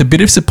think with a bit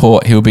of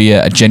support, he'll be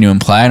a genuine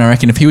player. And I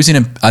reckon if he was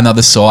in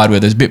another side where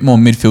there's a bit more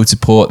midfield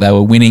support, they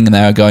were winning and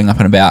they were going up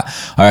and about,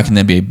 I reckon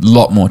there'd be a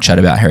lot more chat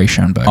about Harry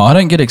Schoenberg. I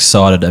don't get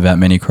excited about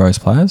many Crows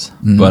players,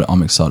 but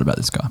I'm excited about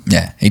this guy.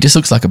 Yeah, he just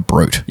looks like a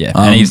brute. Yeah,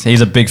 and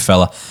he's a big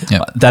fella.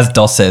 Yep. As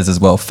Doss says as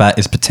well, fat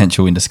is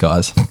potential in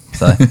disguise.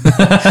 So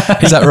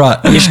Is that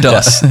right? Ish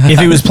does. If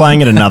he was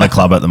playing at another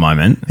club at the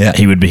moment, Yeah.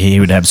 he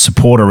would have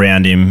support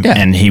around him, Yeah.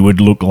 and he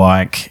would look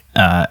like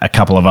a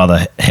couple of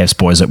other Hefs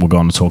boys that we're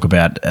going to talk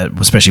about,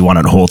 especially one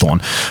at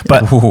Hawthorn.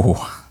 But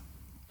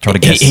try to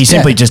guess. he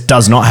simply just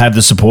does not have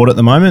the support at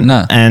the moment,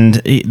 No. and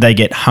they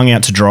get hung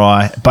out to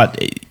dry. But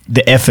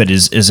the effort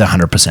is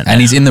 100%.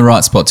 And he's in the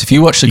right spots. If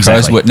you watch the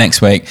Crows Exactly.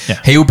 next week, Yeah.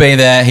 he'll be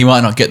there. He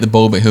might not get the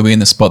ball, but he'll be in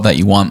the spot that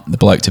you want the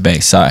bloke to be.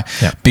 So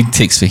Yeah. big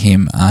ticks for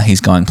him.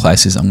 He's going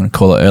places. I'm going to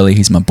call it early.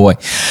 He's my boy.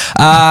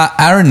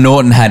 Aaron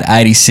Norton had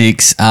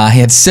 86. He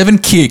had 7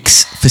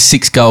 kicks for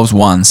 6 goals,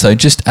 1. So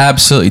just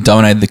absolutely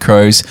dominated the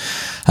Crows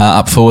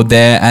up forward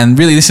there. And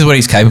really, this is what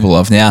he's capable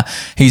of. Now,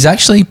 he's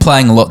actually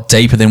playing a lot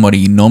deeper than what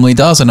he normally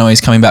does. I know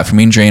he's coming back from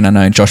injury, and I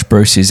know Josh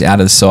Bruce is out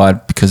of the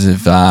side because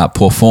of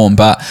poor form.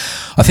 But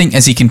I think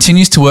as he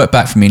continues to work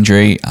back from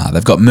injury,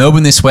 they've got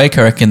Melbourne this week.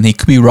 I reckon he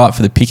could be right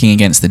for the picking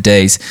against the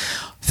D's.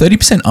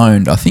 30%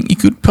 owned. I think you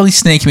could probably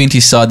sneak him into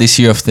your side this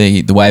year off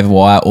the waiver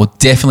wire, or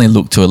definitely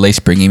look to at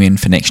least bring him in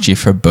for next year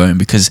for a boom,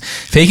 because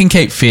if he can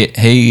keep fit,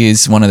 he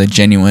is one of the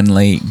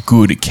genuinely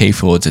good key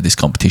forwards of this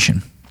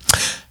competition.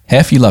 How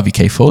if you love your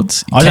key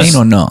forwards? Keen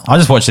or not? I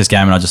just watched this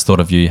game and I just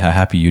thought of you, how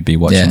happy you'd be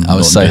watching. Yeah, I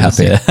was so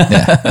Norton do happy. this,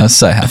 Yeah, I was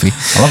so happy.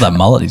 I love that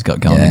mullet he's got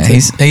going. Yeah,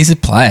 he's a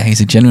player.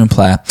 He's a genuine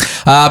player.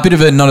 A bit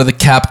of a nod of the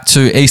cap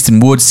to Easton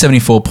Woods,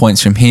 74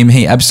 points from him.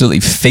 He absolutely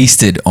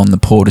feasted on the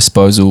poor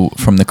disposal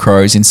from the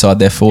Crows inside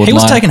their forward He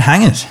line. was taking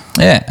hangers.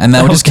 Yeah, and they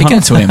were What just was kicking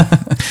going it to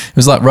him. It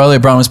was like Rolly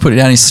O'Brien was putting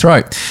it down his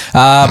throat.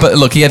 But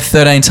look, he had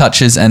 13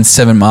 touches and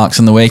 7 marks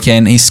on the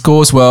weekend. He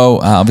scores well,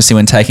 obviously,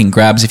 when taking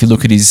grabs. If you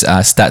look at his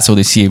stats all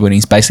this year, when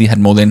he's basically basically had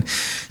more than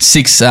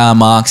 6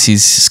 marks.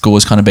 His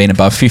score's kind of been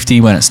above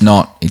 50. When it's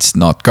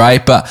not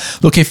great. But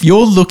look, if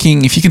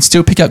you can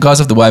still pick up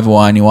guys off the waiver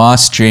wire and you are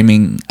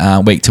streaming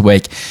week to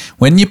week,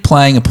 when you're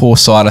playing a poor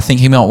side, I think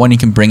he might one you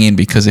can bring in,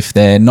 because if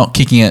they're not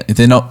kicking it, if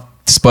they're not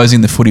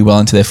disposing the footy well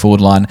into their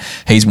forward line,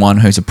 he's one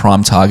who's a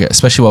prime target,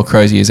 especially while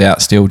Crozier is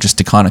out still, just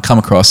to kind of come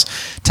across,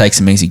 take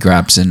some easy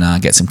grabs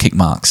and get some kick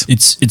marks.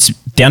 It's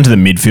down to the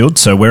midfield.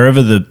 So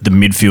wherever the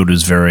midfield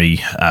is very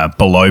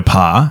below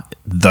par,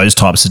 those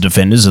types of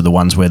defenders are the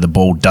ones where the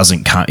ball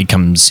it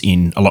comes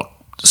in a lot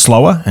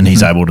slower, and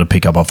he's able to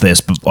pick up off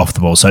the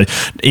ball. So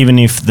even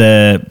if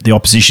the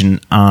opposition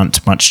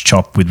aren't much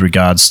chop with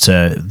regards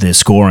to their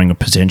scoring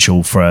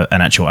potential for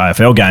an actual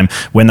AFL game,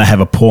 when they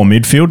have a poor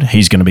midfield,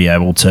 he's going to be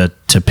able to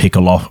pick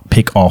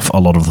off a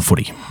lot of the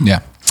footy. Yeah,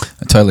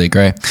 I totally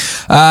agree.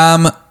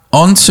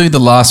 On to the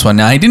last one.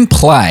 Now, he didn't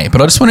play, but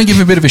I just want to give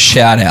a bit of a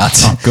shout out.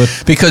 Oh, good.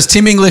 Because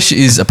Tim English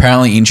is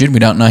apparently injured. We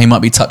don't know. He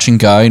might be touch and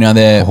go. You know,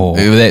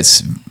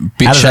 it's a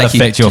bit How does shaky. that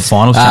affect your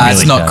finals?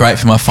 It's not great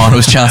for my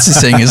finals chances,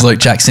 seeing as Luke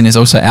Jackson is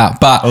also out.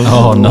 But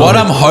what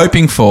I'm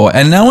hoping for,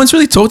 and no one's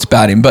really talked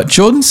about him, but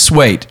Jordan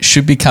Sweet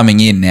should be coming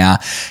in now.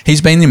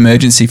 He's been the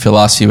emergency for the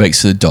last few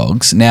weeks for the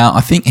Dogs. Now, I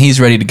think he's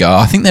ready to go.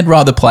 I think they'd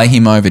rather play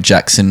him over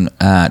Jackson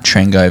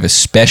Trengove,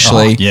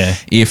 especially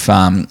if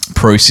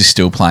Bruce is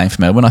still playing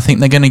for Melbourne. I think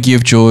they're going to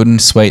give Jordan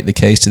Sweet the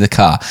keys to the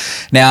car.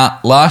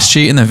 Now, last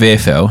year in the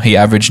VFL, he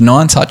averaged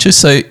 9 touches,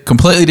 so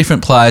completely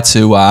different player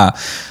to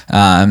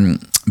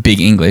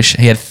Big English.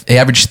 He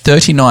averaged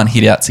 39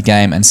 hitouts a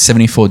game and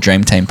 74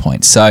 Dream Team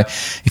points. So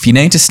if you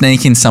need to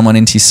sneak in someone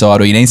into your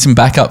side, or you need some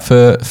backup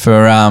for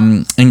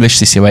English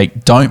this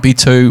week, don't be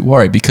too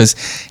worried, because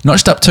he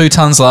notched up 2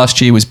 tons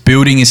last year, was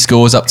building his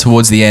scores up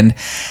towards the end,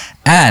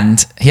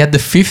 and he had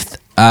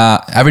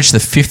averaged the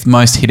 5th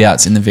most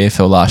hitouts in the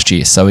VFL last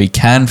year. So he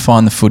can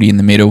find the footy in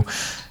the middle.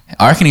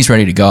 I reckon he's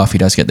ready to go if he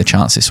does get the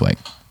chance this week.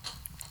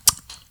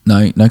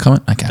 No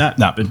comment? Okay.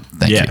 No, but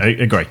Thank you. I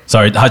agree.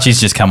 Sorry,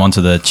 Hutchie's just come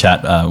onto the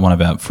chat, one of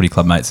our footy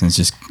club mates, and has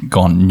just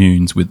gone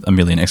noons with a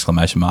million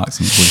exclamation marks,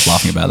 and was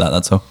laughing about that,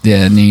 that's all.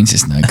 Yeah, Noons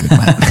is no good,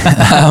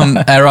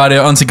 mate. All right,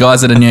 on to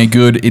guys that are no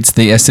good. It's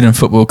the Essendon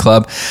Football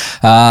Club.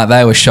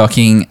 They were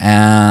shocking.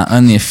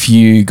 Only a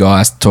few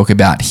guys to talk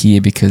about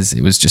here, because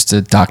it was just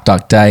a dark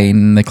day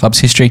in the club's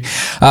history.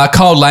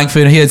 Cole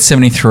Langford, he had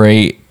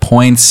 73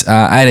 points,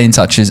 18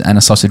 touches and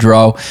a sausage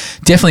roll.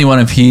 Definitely one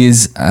of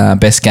his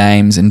best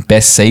games and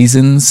best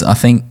seasons, I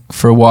think,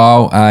 for a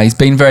while. He's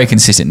been very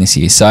consistent this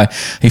year. So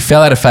he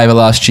fell out of favour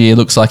last year.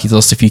 Looks like he's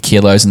lost a few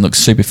kilos and looks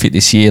super fit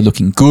this year,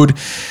 looking good.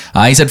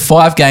 He's had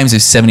 5 games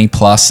of 70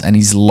 plus, and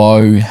his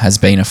low has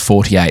been a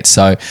 48.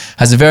 So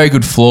has a very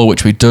good floor,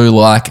 which we do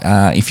like.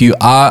 If you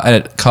are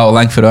a Cole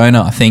Langford owner,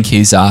 I think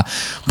he's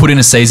put in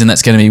a season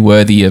that's going to be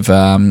worthy of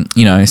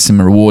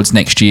some rewards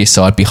next year.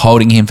 So I'd be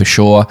holding him for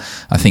sure.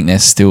 I think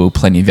there's still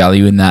plenty of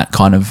value in that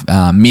kind of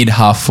mid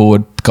half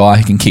forward guy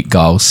who can kick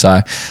goals.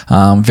 So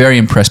very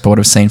impressed by what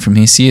I've seen from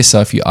his year.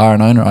 So if you are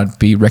an owner, I'd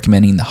be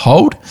recommending the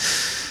hold.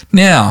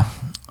 Now,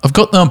 I've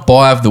got the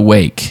buy of the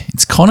week.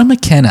 It's Connor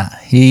McKenna.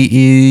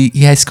 He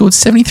has scored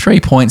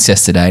 73 points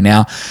yesterday.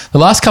 Now, the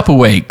last couple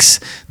of weeks,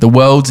 the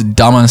world's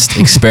dumbest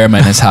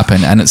experiment has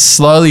happened, and it's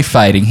slowly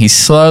fading. He's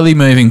slowly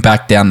moving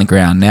back down the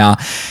ground. Now,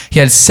 he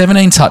had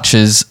 17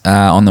 touches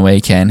on the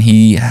weekend.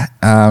 He is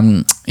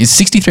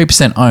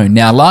 63% owned.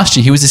 Now, last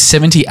year, he was a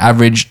 70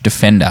 average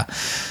defender.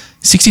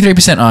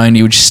 63% owned.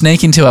 He would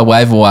sneak into our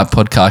waiver wire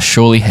podcast,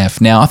 surely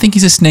Hef. Now, I think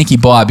he's a sneaky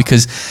buy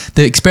because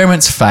the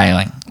experiment's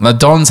failing. The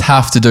Dons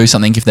have to do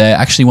something if they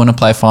actually want to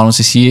play finals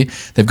this year.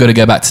 They've got to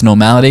go back to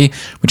normality,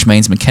 which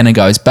means McKenna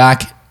goes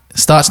back,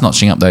 starts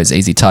notching up those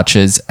easy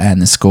touches,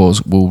 and the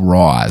scores will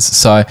rise.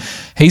 So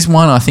he's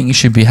one I think you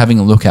should be having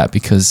a look at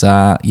because,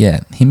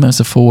 him as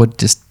a forward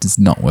just is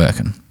not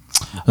working.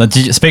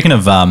 Speaking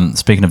of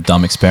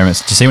dumb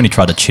experiments, did you see when he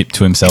tried to chip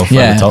to himself?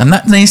 Yeah, over the top? and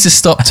that needs to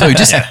stop too.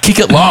 Just kick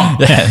it long.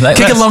 Kick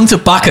it long to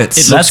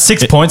buckets. That's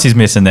 6 points he's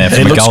missing there. From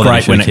It a looks goal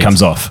great when it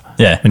comes off.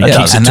 Yeah, when he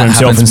kicks it and to that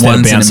himself happens instead of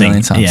once in a bouncing.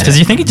 million times. Because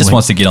you think he just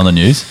wants to get on the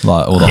news,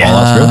 like all the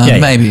highlights reel?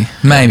 Yeah.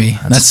 Maybe.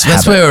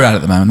 That's where we're at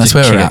the moment. That's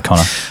where we're at.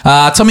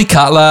 Connor. Tommy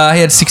Cutler,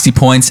 he had 60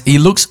 points. He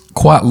looks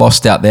quite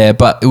lost out there,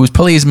 but it was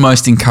probably his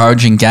most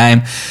encouraging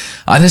game.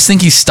 I just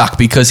think he's stuck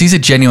because he's a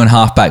genuine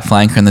halfback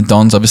flanker, and the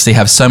Dons obviously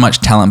have so much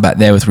talent back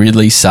there with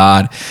Ridley,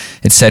 Sard,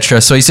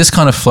 etc. So he's just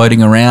kind of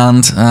floating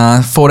around.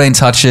 14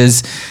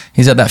 touches.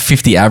 He's at that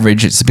 50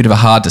 average. It's a bit of a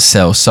hard to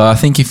sell. So I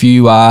think if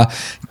you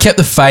kept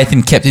the faith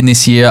and kept in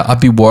this year,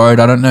 I'd be worried.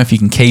 I don't know if you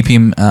can keep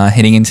him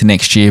heading into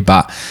next year,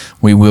 but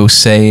we will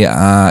see.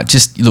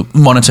 Just look,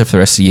 monitor for the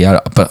rest of the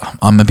year, but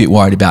I'm a bit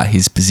worried about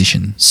his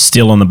position.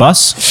 Still on the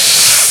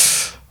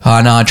bus?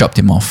 Oh, no, I dropped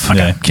him off.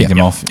 Yeah, kicked him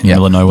off in the Yeah.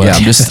 middle of nowhere. Yeah,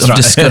 I'm just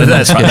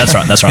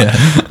That's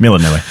right. Miller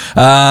Nui.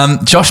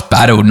 Josh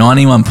Battle,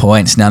 91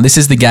 points. Now, this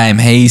is the game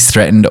he's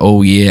threatened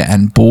all year,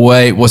 and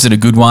boy, was it a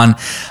good one.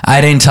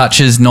 18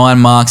 touches, 9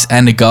 marks,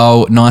 and a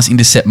goal. Nice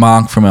intercept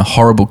mark from a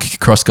horrible kick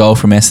across goal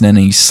from Essendon, and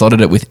he slotted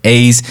it with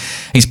ease.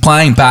 He's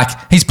playing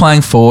back, he's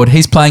playing forward,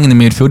 he's playing in the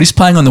midfield, he's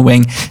playing on the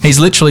wing, he's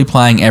literally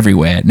playing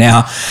everywhere.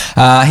 Now,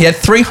 he had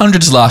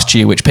 300s last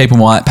year, which people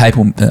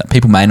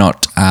may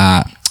not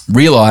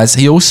realise.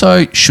 He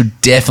also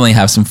should definitely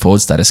have some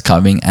forward status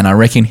coming, and I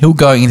reckon he'll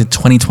go into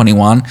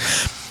 2021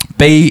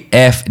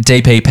 BF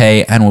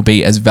DPP and will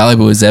be as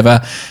valuable as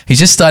ever. He's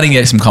just starting to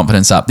get some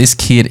confidence up. This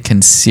kid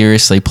can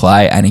seriously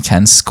play, and he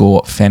can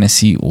score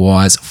fantasy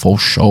wise for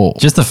sure.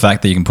 Just the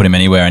fact that you can put him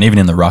anywhere, and even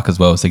in the ruck as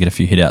well, so get a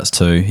few hit outs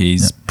too.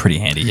 He's pretty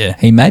handy. Yeah,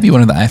 He may be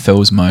one of the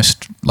AFL's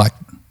most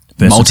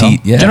Versatile.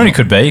 generally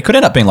could be. It could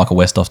end up being like a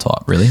Westhoff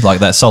type, really,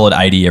 like that solid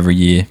 80 every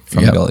year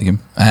from a guy like him.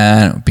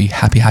 And it would be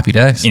happy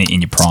days.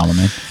 In your prime, I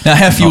mean. Now,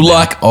 how few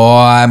like?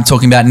 I'm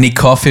talking about Nick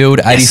Caulfield,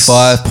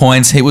 85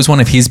 points. It was one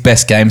of his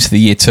best games for the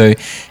year too.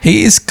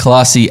 He is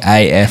classy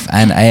AF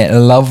and a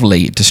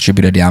lovely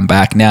distributor down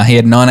back. Now, he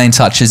had 19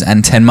 touches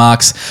and 10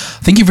 marks.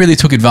 I think he really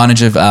took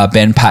advantage of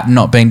Ben Patton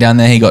not being down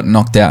there. He got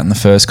knocked out in the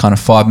first kind of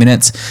 5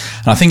 minutes.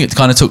 And I think it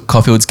kind of took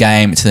Caulfield's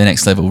game to the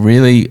next level.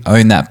 Really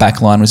owned that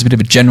back line. Was a bit of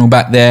a general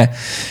back there.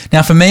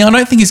 Now, for me, I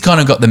don't think he's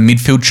kind of got the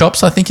midfield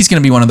chops. I think he's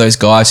going to be one of those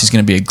guys who's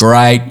going to be a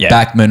great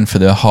backman for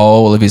the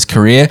whole of his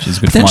career.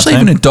 Potentially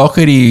even a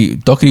Doherty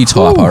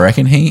type, I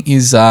reckon.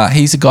 He's a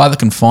guy that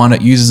can find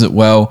it, uses it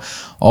well.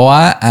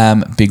 I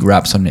am big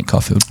raps on Nick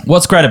Caulfield.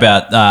 What's great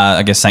about,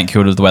 I guess, St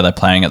Kilda, the way they're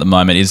playing at the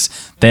moment, is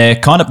they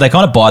kind of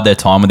bide their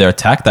time with their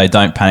attack. They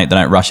don't panic. They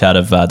don't rush out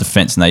of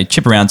defence, and they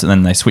chip around and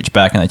then they switch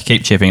back and they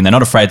keep chipping. And they're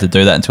not afraid to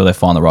do that until they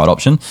find the right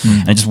option.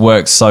 And it just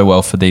works so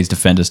well for these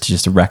defenders to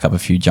just rack up a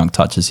few junk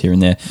touches here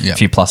and there, a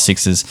few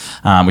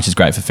 +6s, which is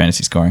great for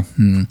fantasy scoring.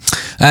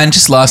 And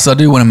just last, I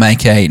do want to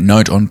make a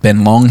note on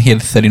Ben Long. He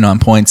had 39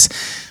 points.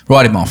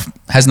 Write him off.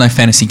 Has no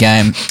fantasy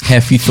game.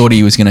 If you thought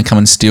he was going to come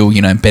and steal,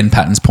 Ben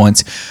Patton's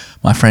points,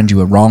 my friend, you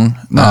were wrong.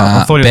 No,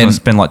 I thought he was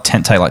going to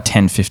spend take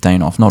 10,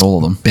 15 off. Not all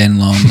of them. Ben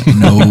Long,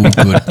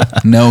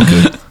 no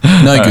good.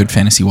 No good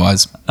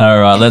fantasy-wise. All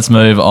right, let's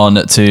move on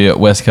to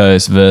West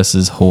Coast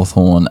versus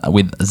Hawthorn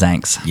with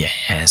Zanks.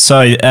 Yeah,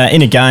 so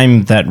in a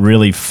game that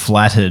really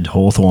flattered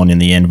Hawthorn in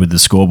the end with the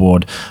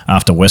scoreboard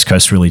after West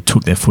Coast really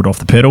took their foot off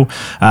the pedal.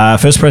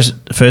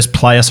 First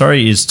player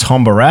is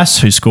Tom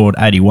Barrass, who scored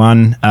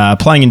 81.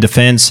 Playing in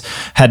defence,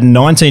 had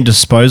 19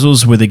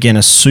 disposals with, again,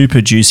 a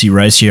super juicy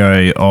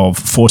ratio of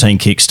 14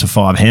 kicks to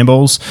 5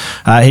 handballs.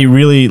 He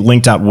really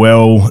linked up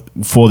well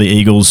for the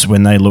Eagles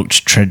when they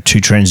looked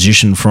to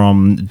transition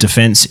from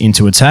defence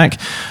into attack.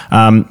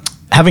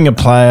 Having a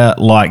player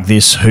like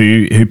this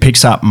who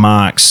picks up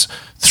marks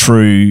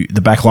through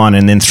the back line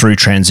and then through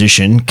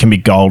transition can be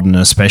golden,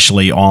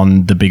 especially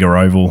on the bigger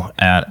oval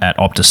at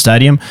Optus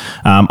Stadium.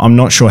 I'm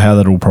not sure how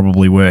that will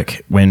probably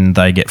work when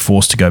they get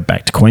forced to go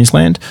back to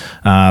Queensland,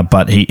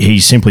 but he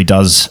simply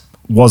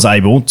was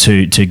able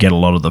to get a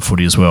lot of the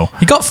footy as well.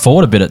 He got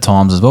forward a bit at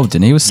times as well,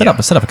 didn't he? He was set up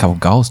a couple of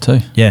goals too.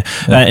 Yeah.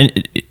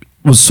 And it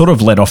was sort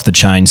of let off the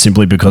chain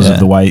simply because of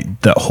the way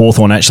that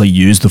Hawthorn actually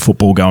used the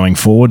football going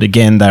forward.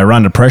 Again, they were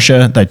under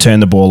pressure. They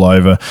turned the ball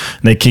over.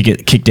 They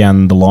kick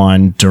down the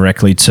line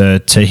directly to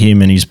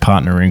him and his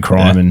partner in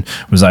crime and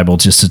was able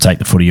just to take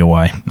the footy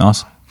away.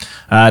 Nice.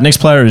 Next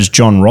player is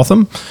John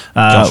Rotham.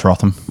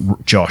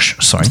 Josh.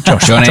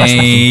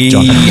 Johnny.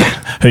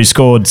 Who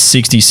scored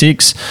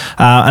 66.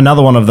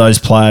 Another one of those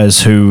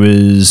players who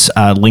was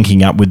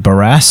linking up with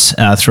Barrass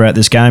throughout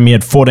this game. He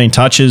had 14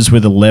 touches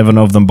with 11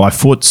 of them by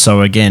foot.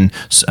 So again,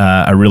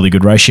 a really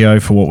good ratio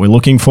for what we're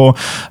looking for.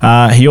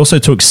 He also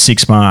took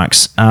 6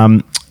 marks.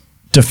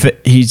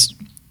 He's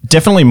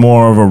definitely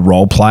more of a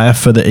role player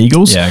for the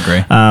Eagles. Yeah, I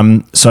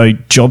agree. So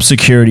job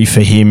security for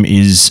him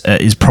is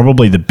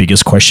probably the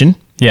biggest question.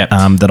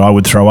 That I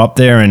would throw up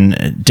there,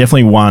 and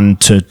definitely one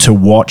to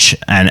watch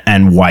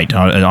and wait.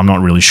 I'm not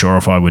really sure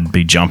if I would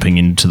be jumping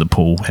into the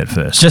pool head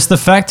first. Just the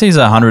fact he's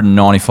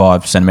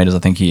 195 centimetres, I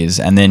think he is,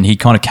 and then he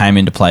kind of came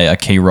in to play a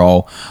key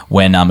role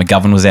when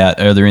McGovern was out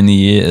earlier in the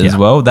year as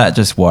well. That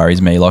just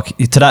worries me. Like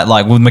today,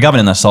 like with McGovern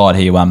in the side,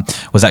 he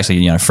was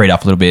actually freed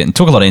up a little bit and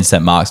took a lot of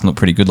intercept marks and looked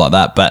pretty good like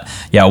that. But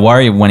yeah, I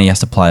worry when he has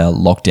to play a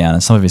lockdown,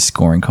 and some of his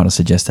scoring kind of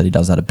suggests that he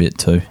does that a bit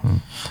too.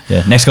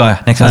 Yeah, next guy.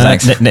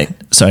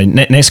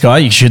 Next guy,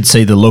 you should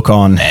see the look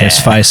on his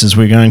face as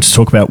we're going to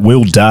talk about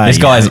Will Day. This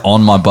guy is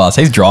on my bus.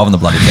 He's driving the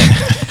bloody thing.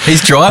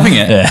 He's driving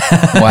it? Yeah.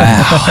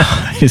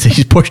 Wow.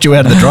 He's pushed you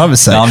out of the driver's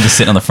seat. No, I'm just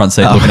sitting on the front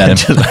seat looking at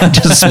him.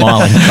 just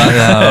smiling.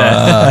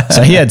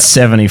 So he had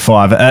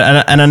 75.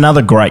 And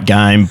another great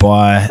game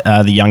by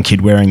the young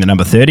kid wearing the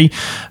number 30.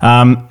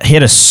 He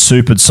had a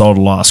super solid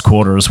last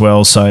quarter as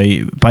well.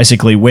 So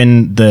basically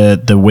when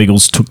the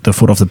Wiggles took the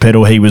foot off the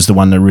pedal, he was the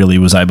one that really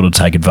was able to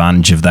take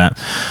advantage of that.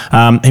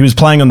 He was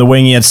playing on the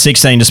wing. He had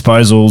 16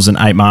 disposals and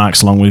 8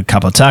 marks along with a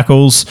couple of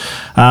tackles.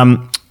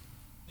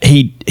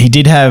 he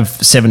did have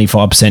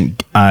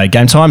 75%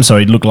 game time, so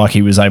he looked like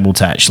he was able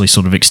to actually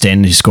sort of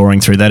extend his scoring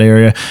through that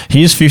area.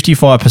 He is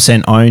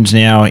 55% owned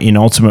now in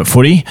Ultimate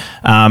Footy,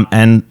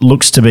 and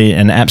looks to be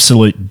an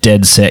absolute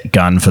dead set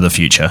gun for the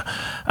future.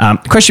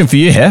 Question for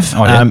you, Hef.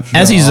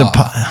 As he's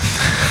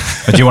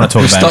But do you want to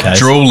talk about Stop Case?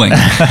 drooling.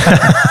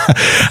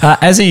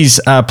 as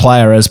he's a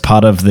player as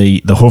part of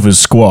the Hoovers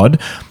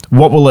squad,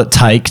 what will it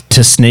take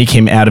to sneak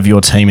him out of your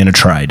team in a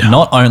trade?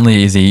 Not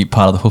only is he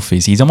part of the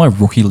Hoofies, he's on my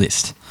rookie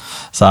list.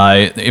 So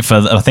I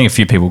think a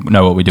few people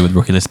know what we do with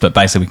rookie lists, but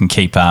basically we can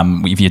keep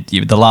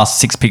if the last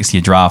 6 picks of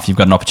your draft, you've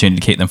got an opportunity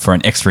to keep them for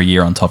an extra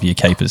year on top of your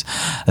keepers.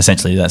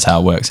 Essentially, that's how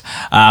it works.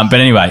 But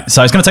anyway,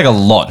 so it's going to take a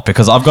lot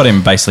because I've got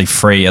him basically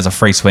free as a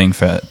free swing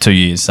for 2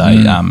 years. So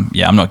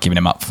I'm not giving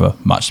him up for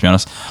much, to be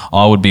honest.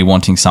 I would be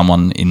wanting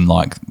someone in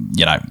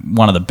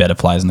one of the better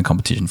players in the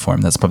competition for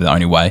him. That's probably the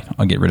only way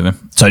I get rid of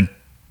him. So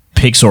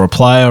picks or a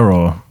player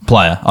or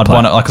player. I'd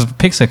want to, because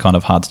picks are kind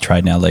of hard to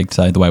trade in our league,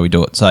 so the way we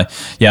do it. So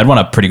yeah, I'd want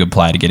a pretty good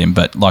player to get him,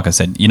 but like I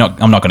said,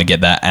 I'm not going to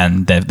get that,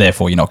 and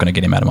therefore you're not going to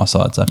get him out of my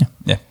side. So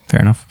yeah.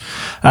 Fair enough.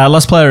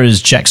 Last player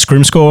is Jack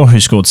Scrimscore, who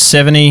scored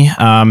 70.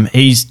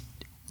 He's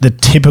the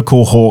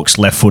typical Hawks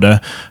left footer,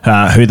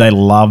 who they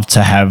love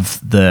to have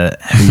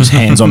whose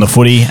hands on the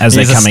footy as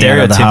they're coming out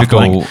of the half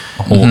blank.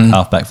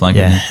 Halfback flank.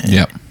 Yeah.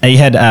 Yep. He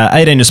had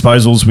 18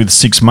 disposals with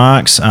 6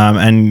 marks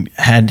and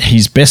had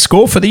his best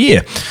score for the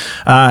year.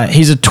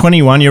 He's a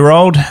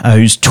 21-year-old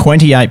who's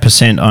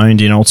 28%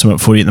 owned in Ultimate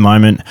Footy at the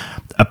moment.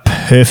 A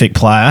perfect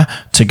player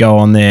to go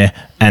on there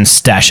and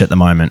stash at the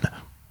moment.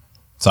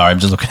 Sorry, I'm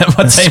just looking at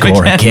my team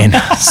Score again.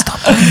 Stop.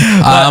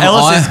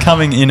 Ellis is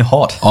coming in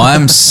hot.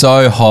 I'm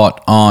so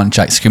hot on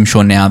Jack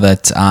Scrimshaw now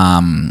that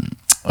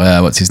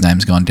what's his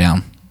name's gone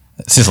down.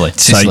 Sicily.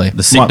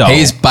 The sick dog.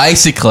 He's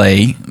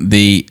basically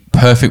the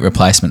perfect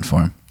replacement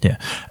for him. Yeah.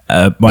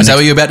 Is that what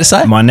you were about to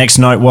say? My next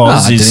note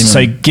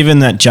given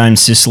that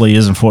James Sicily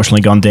has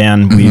unfortunately gone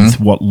down with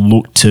what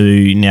looked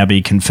to now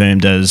be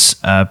confirmed as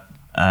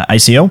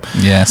ACL,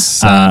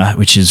 yes,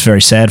 which is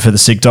very sad for the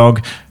sick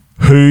dog.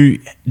 Who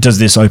does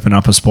this open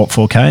up a spot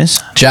for, K's?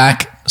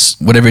 Jack,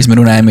 whatever his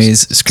middle name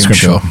is,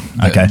 Scrimshaw.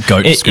 Okay.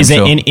 Goat Is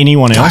there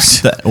anyone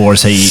else, or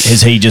is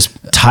he just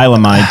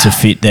tailor-made to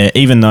fit there,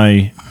 even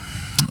though...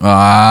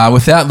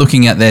 Without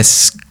looking at their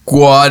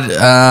squad,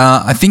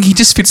 I think he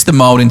just fits the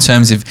mould in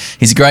terms of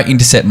he's a great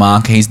intercept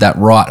marker. He's that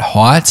right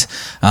height.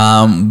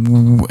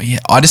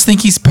 I just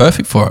think he's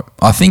perfect for it.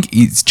 I think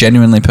he's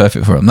genuinely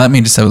perfect for it. Let me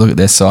just have a look at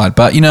their side.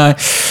 But, no.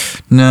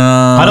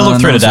 I had a look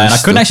through today and I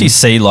couldn't actually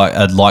see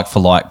a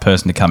like-for-like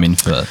person to come in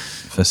for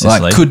Sicily.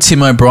 Like, could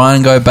Tim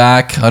O'Brien go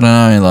back? I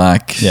don't know.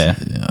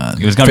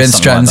 It was going to Ben be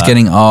Stratton's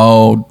getting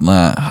old.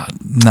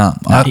 No.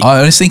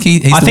 I just think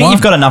he's I the think one.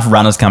 you've got enough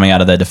runners coming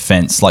out of their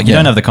defence. You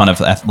don't have the kind of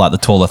the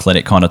tall,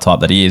 athletic kind of type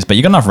that he is, but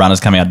you've got enough runners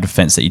coming out of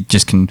defence that you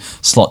just can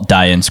slot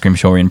Day and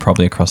Scrimshaw in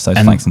probably across those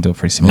flanks and do a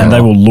pretty similar. And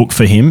they will look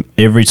for him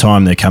every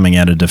time they're coming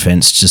out of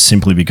defence, just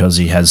simply because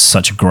he has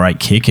such a great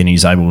kick and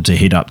he's able to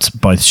hit up to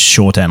both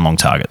short and long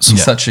targets.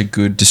 He's such a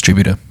good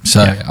distributor.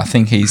 So I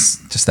think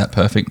he's just that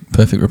perfect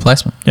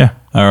replacement. Yeah.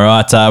 All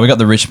right, we got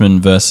the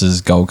Richmond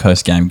versus Gold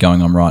Coast game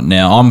going on right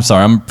now.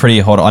 I'm pretty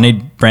hot. I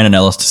need Brandon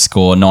Ellis to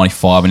score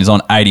 95, and he's on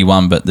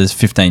 81, but there's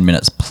 15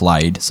 minutes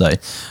played, so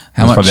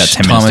how much probably about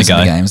 10 time minutes is to go.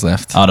 The games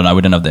left? I don't know.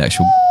 We don't have the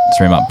actual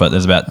stream up, but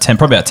there's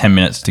probably about 10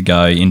 minutes to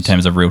go in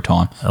terms of real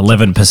time.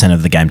 11%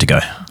 of the game to go.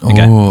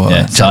 Okay, Ooh,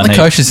 yeah. Charlie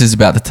Koshis is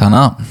about to turn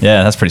up.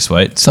 Yeah, that's pretty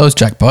sweet. So is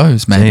Jack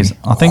Bowes, maybe. Jeez,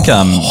 I think,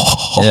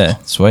 yeah,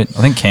 sweet.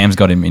 I think Cam's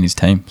got him in his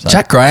team. So.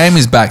 Jack Graham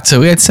is back too.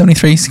 He had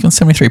 73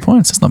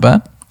 points. That's not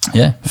bad.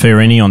 Yeah.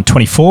 Ferrini on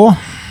 24.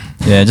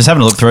 Yeah, just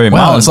having a look through.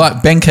 Wow, it's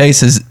like Ben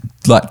Case has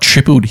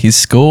tripled his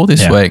score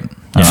this week.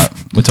 All right.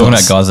 We're talking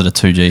about guys that are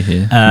 2G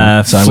here.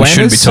 So we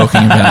shouldn't be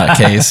talking about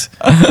Keys.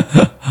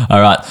 All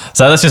right.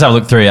 So let's just have a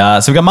look through.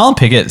 So we've got Marlon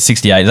Pickett,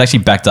 68. He's actually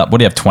backed up. What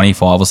do you have,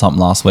 25 or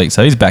something last week?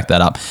 So he's backed that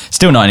up.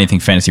 Still not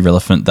anything fantasy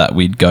relevant that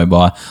we'd go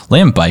by.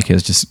 Liam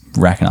Baker's just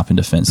racking up in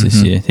defence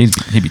this year. He'd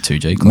be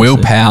 2G. Will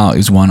Powell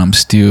is one I'm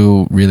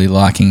still really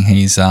liking.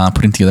 He's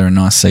putting together a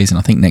nice season.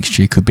 I think next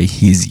year could be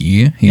his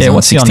year. He's on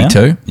what's 62.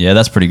 He on now? Yeah,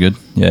 that's pretty good.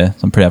 Yeah,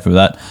 I'm pretty happy with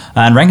that.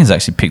 And Rankin's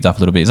actually picked up a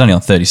little bit. He's only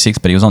on 36,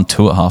 but he was on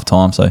 2 at half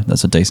time, so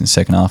that's a decent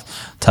second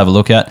half to have a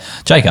look at.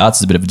 Jake Arts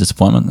is a bit of a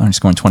disappointment, only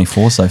scoring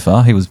 24 so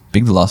far. He was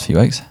big the last few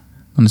weeks.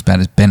 Not as bad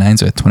as Ben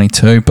Ainsworth,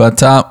 22. But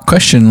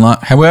question,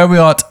 where are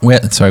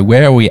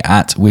we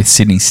at with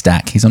Sydney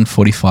Stack? He's on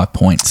 45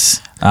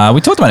 points. We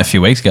talked about it a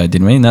few weeks ago,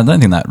 didn't we? And I don't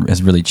think that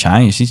has really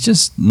changed. He's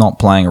just not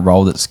playing a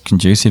role that's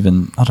conducive,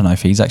 and I don't know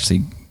if he's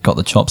actually got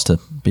the chops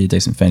to be a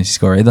decent fantasy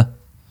scorer either.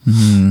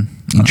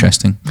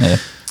 Interesting. Yeah.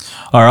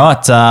 All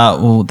right.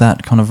 Well,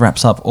 that kind of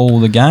wraps up all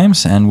the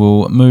games, and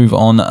we'll move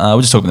on.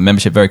 We'll just talk about the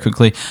membership very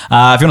quickly. If you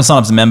want to sign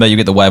up as a member, you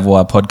get the Waiver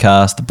Wire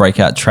podcast, the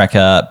Breakout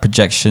Tracker,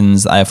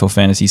 projections, AFL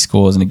fantasy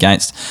scores, and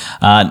against.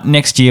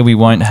 Next year, we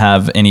won't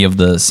have any of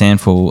the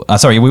Sandful.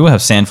 We will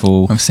have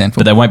Sandful,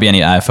 but there won't be any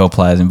AFL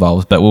players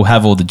involved. But we'll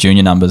have all the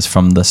junior numbers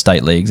from the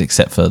state leagues,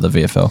 except for the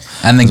VFL.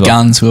 And the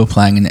Guns we were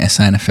playing in the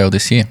SANFL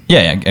this year.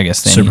 Yeah, I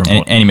guess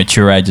any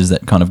mature ages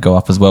that kind of go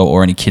up as well,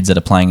 or any kids that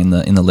are playing in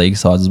the league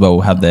sides as well,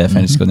 will have their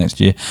fantasy scores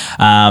next year.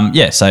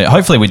 So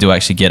hopefully we do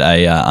actually get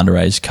a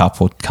underage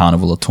cup or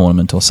carnival or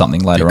tournament or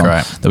something later on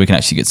that we can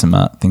actually get some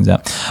things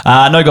out.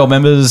 No gold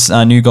members,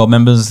 new gold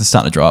members. They're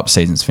starting to dry up.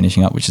 Season's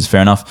finishing up, which is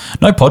fair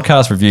enough. No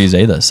podcast reviews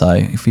either. So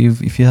if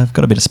you've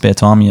got a bit of spare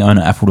time, you own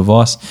an Apple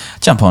device,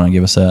 jump on and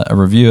give us a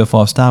review. A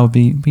 5-star would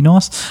be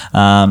nice.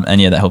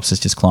 That helps us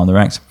just climb the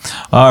ranks.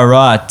 All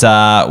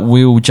right,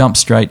 we'll jump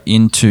straight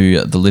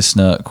into the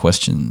listener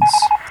questions.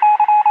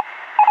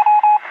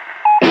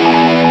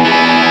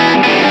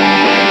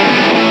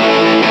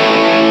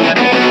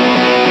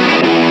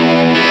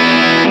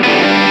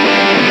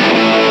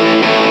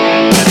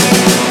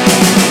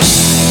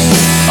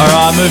 All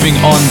right, moving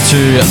on to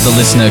the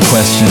listener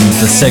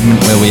questions, the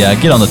segment where we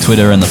get on the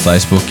Twitter and the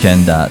Facebook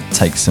and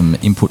take some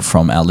input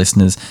from our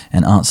listeners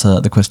and answer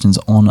the questions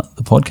on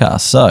the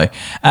podcast. So,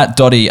 at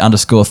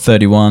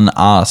Dotty_31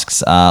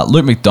 asks,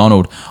 Luke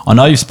McDonald, I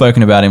know you've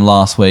spoken about him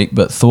last week,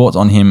 but thoughts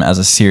on him as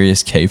a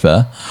serious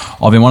keeper?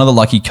 I've been one of the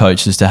lucky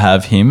coaches to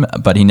have him,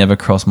 but he never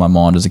crossed my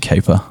mind as a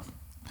keeper.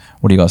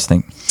 What do you guys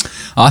think?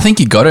 I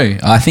think you got to.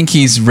 I think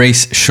he's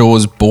Reece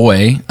Shaw's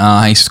boy.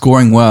 He's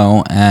scoring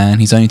well, and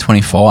he's only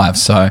 25.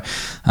 So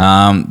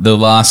the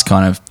last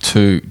kind of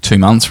two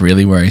months,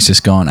 really, where he's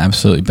just gone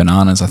absolutely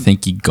bananas. I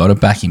think you got to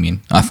back him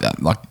in.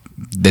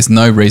 There's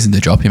no reason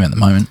to drop him at the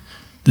moment.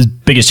 The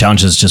biggest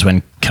challenge is just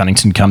when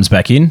Cunnington comes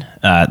back in,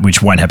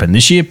 which won't happen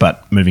this year,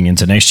 but moving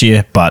into next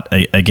year. But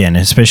again,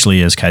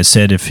 especially as Kay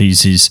said, if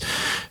he's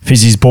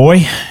his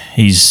boy,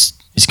 he's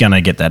going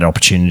to get that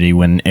opportunity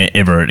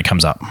whenever it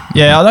comes up.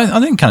 Yeah, I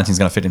think Cunnington's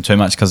going to fit him too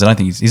much because I don't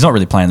think he's not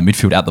really playing in the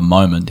midfield at the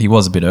moment. He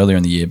was a bit earlier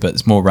in the year, but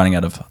it's more running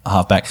out of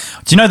halfback.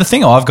 Do you know the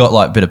thing I've got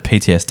like a bit of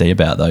PTSD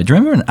about though? Do you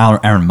remember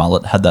when Aaron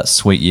Mullett had that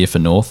sweet year for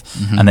North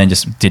and then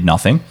just did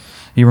nothing?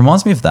 He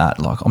reminds me of that.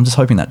 Like, I'm just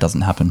hoping that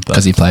doesn't happen.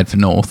 Because he played for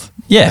North.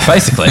 Yeah,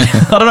 basically.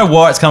 I don't know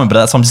why it's coming, but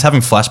I'm just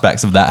having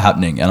flashbacks of that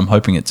happening, and I'm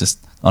hoping it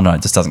just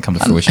doesn't come to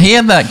fruition. He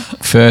had that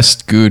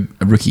first good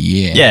rookie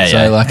year. Yeah,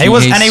 so yeah. He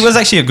was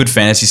actually a good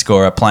fantasy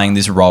scorer playing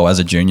this role as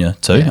a junior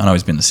too. Yeah. I know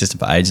he's been an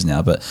assistant for ages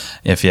now, but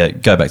if you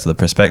go back to the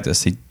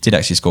prospectus, he did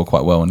actually score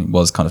quite well and he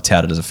was kind of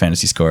touted as a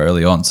fantasy scorer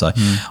early on. So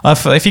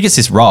if he gets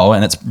this role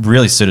and it's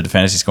really suited to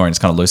fantasy scoring, it's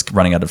kind of loose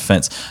running out of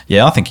defence,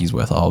 I think he's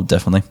worth a hold,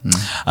 definitely.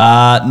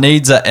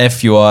 Needs a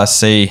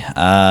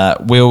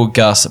FURC. Will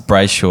Gus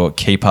Brayshaw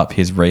keep up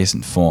his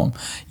recent form?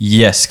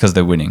 Yes, because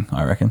they're winning,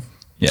 I reckon.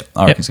 Yeah,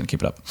 I reckon he's going to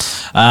keep it up.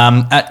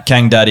 At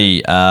Kang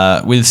Daddy,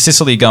 with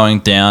Sicily going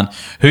down,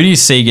 who do you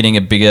see getting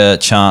a bigger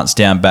chance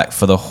down back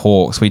for the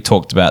Hawks? We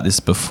talked about this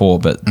before,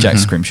 but Jack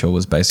Scrimshaw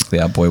was basically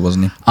our boy,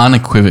 wasn't he?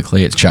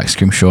 Unequivocally, it's Jack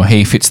Scrimshaw.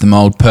 He fits the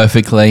mould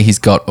perfectly. He's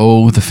got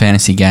all the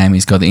fantasy game.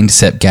 He's got the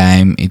intercept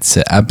game. It's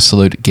an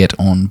absolute get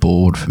on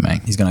board for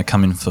me. He's going to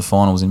come in for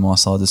finals in my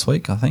side this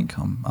week, I think.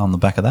 I'm on the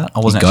back of that. I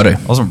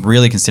wasn't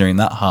really considering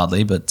that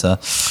hardly, but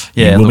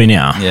yeah. It will be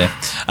now. Yeah.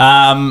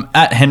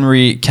 At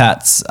Henry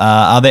Katz,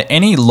 are there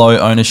any low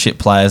ownership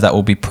players that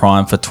will be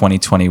primed for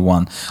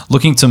 2021?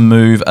 Looking to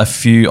move a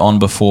few on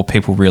before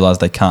people realise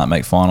they can't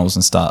make finals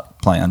and start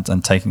playing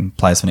and taking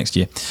players for next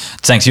year.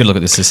 Thanks. You had a look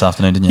at this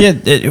afternoon, didn't you?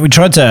 Yeah, we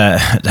tried to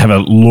have a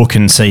look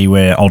and see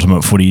where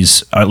Ultimate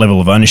Footy's level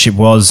of ownership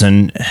was,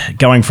 and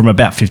going from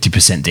about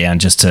 50% down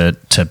just to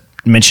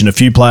mention a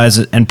few players,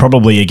 and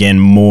probably again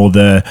more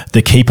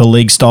the keeper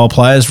league style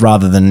players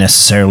rather than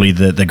necessarily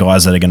the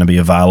guys that are going to be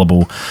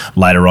available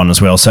later on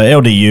as well. So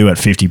LDU at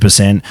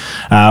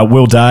 50%,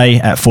 Will Day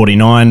at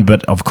 49%,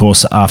 but of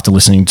course after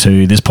listening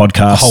to this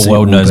podcast, the whole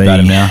world knows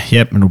about him now.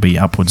 Yep, it'll be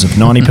upwards of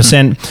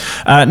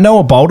 90%.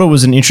 Noah Boulder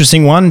was an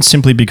interesting one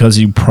simply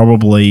because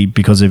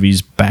because of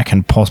his back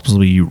and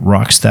possibly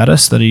ruck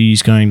status that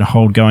he's going to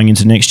hold going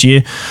into next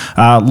year.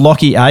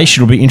 Lockie Aish,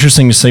 it'll be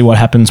interesting to see what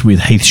happens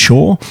with Heath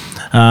Shaw.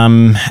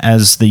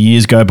 As the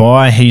years go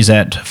by, he's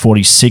at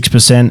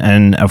 46%,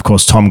 and of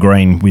course Tom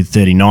Green with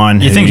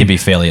 39%. You think he'd be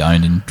fairly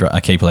owned in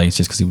a keeper league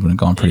just because he would have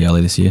gone pretty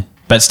early this year,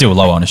 but still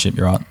low ownership.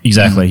 You're right.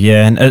 Exactly.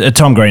 Yeah, and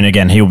Tom Green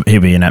again, he'll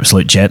be an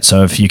absolute jet.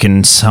 So if you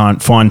can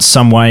find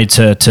some way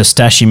to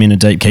stash him in a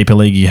deep keeper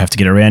league, you have to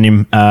get around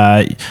him.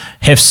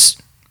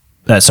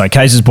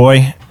 Case's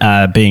boy,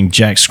 being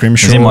Jack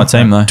Scrimshaw. He's in my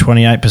team though.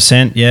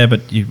 28%. Yeah,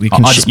 but you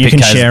can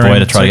share him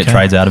to try to get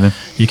trades out of him.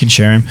 You can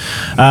share him.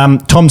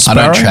 Tom Sparrow.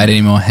 I don't trade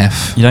anymore,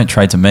 Hef. You don't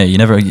trade to me. You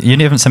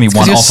haven't sent me one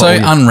offer. You're so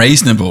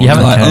unreasonable. You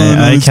haven't.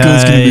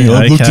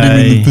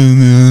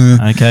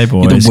 Okay,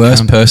 boys. You're the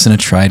worst person to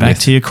trade back with.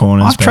 To your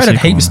corners. I've traded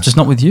heaps, just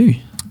not with you.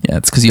 Yeah,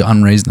 it's because you're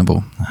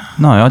unreasonable.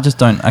 No, I just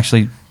don't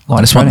actually.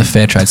 I just want the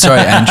fair trade. Sorry,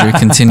 Andrew.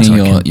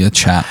 Continue your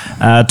chat.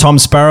 Tom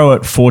Sparrow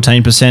at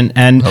 14%,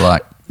 and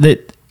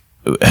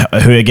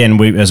who again,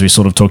 as we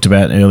sort of talked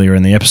about earlier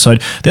in the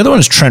episode, the other one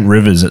is Trent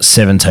Rivers at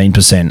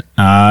 17%.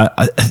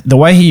 The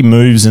way he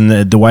moves and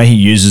the way he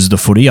uses the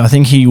footy, I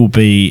think he will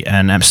be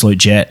an absolute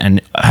jet,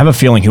 and I have a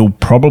feeling he'll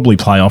probably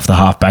play off the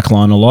half back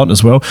line a lot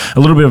as well. A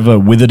little bit of a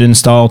Witherden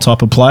style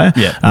type of player.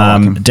 Yeah,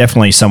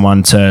 definitely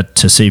someone to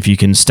see if you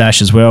can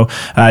stash as well.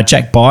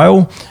 Jack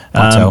Bile.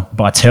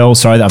 Bytel,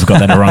 sorry, I've got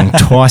that wrong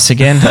twice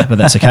again, but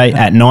that's okay,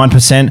 at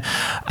 9%.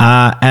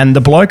 And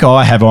the bloke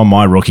I have on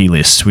my rookie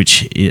list,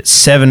 which is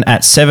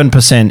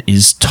 7%,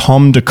 is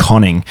Tom De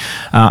Koning.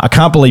 I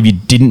can't believe you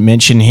didn't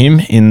mention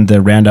him in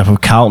the roundup of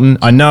Carlton.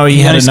 I know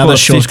he had another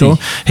short score.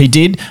 He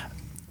did.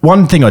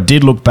 One thing I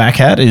did look back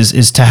at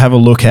is to have a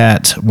look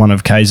at one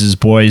of Kays's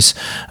boys.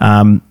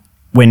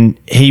 When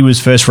he was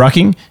first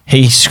rucking,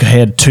 he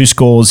had 2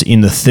 scores in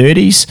the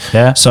 30s.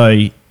 Yeah.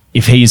 So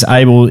if he's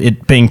able,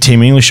 it being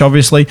Tim English,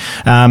 obviously,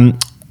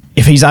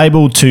 if he's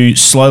able to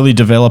slowly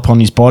develop on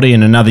his body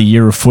in another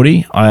year of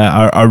footy,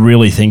 I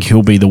really think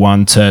he'll be the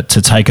one to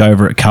take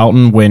over at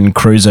Carlton when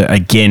Cruiser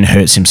again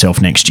hurts himself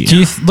next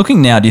year.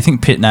 Looking now, do you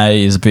think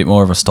Pitney is a bit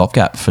more of a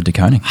stopgap for De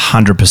Koning?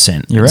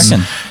 100%. You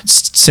reckon?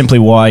 It's simply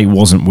why he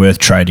wasn't worth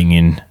trading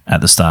in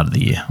at the start of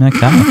the year.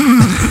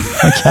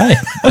 Okay.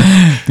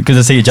 Because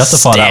I see you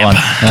justify that one.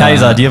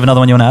 Kayser, do you have another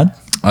one you want to add?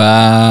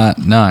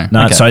 No.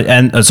 Okay.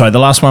 So the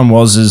last one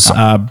was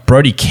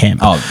Brody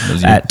Kemp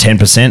at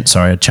 10%.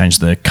 Sorry, I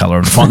changed the colour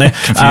of the font there.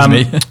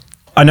 Confused me.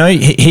 I know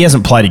he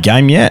hasn't played a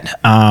game yet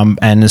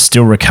and is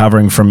still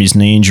recovering from his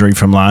knee injury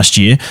from last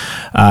year.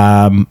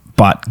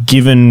 But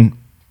given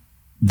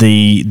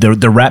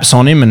the raps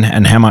on him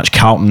and how much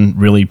Carlton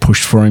really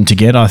pushed for him to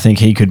get, I think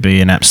he could be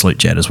an absolute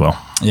jet as well.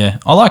 Yeah,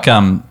 I like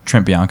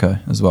Trent Bianco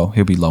as well.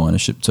 He'll be low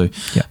ownership too.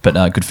 Yeah. But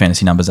good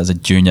fantasy numbers as a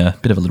junior.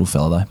 Bit of a little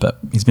fella though, but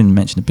he's been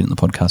mentioned a bit in the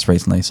podcast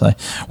recently. So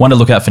one to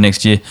look out for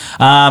next year.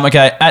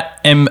 Okay,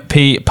 at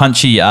MP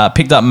Punchy,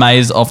 picked up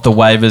Mays off the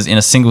waivers in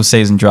a single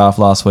season draft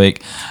last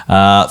week.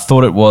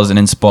 Thought it was an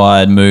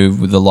inspired move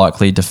with the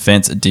likely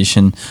defence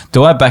addition.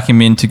 Do I back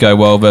him in to go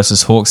well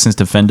versus Hawks since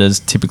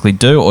defenders typically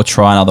do, or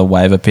try another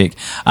waiver pick?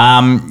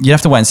 You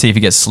have to wait and see if he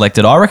gets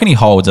selected. I reckon he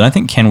holds. I don't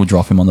think Ken will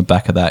drop him on the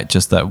back of that,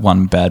 just that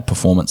one bad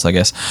performance, I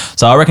guess.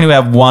 So I reckon we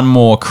have one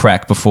more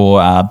crack before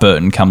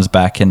Burton comes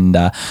back, and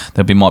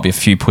might be a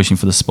few pushing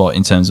for the spot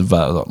in terms of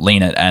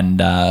Leanett and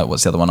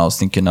what's the other one I was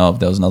thinking of?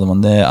 There was another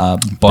one there.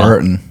 Bonner.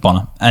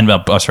 And I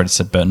already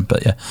said Burton,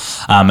 but yeah.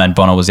 And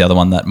Bonner was the other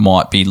one that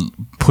might be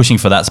pushing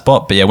for that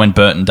spot. But yeah, when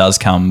Burton does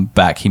come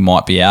back, he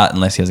might be out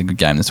unless he has a good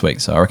game this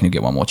week. So I reckon he'll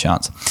get one more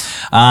chance.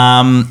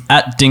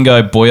 At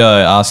Dingo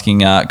Boyo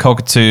asking,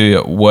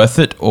 Cockatoo worth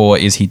it, or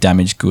is he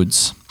damaged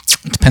goods?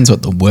 It depends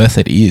what the worth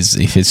it is.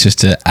 If it's just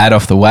to add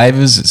off the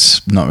waivers,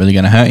 it's not really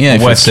going to hurt you.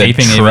 If worth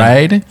keeping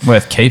trade,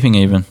 worth keeping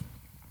even.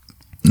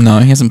 No,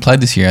 he hasn't played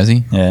this year, has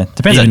he? Yeah,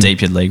 depends how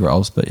deep your league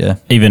rolls, but yeah.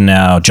 Even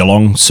our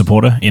Geelong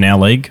supporter in our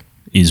league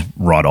is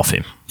right off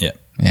him. Yeah.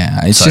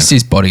 Yeah, it's just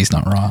his body's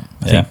not right.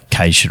 I think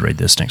Kay should read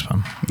this next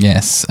one.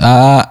 Yes.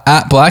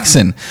 At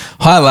Blackson.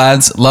 Hi,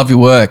 lads. Love your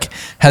work.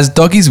 Has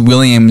Doggies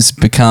Williams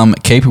become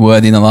keeper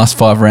worthy in the last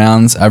 5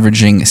 rounds,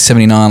 averaging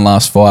 79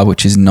 last 5,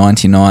 which is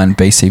 99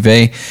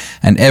 BCV,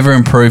 and ever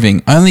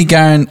improving? Only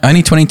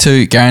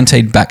 22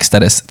 guaranteed back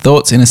status.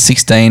 Thoughts in a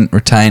 16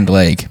 retained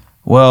league?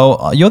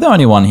 Well, you're the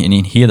only one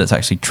in here that's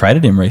actually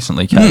traded him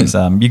recently,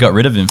 Kaz. You got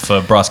rid of him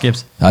for Bryce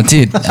Gibbs. I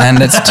did, and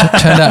it's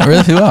turned out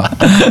really well.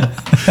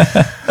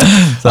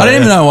 I don't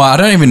even know why. I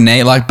don't even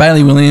need,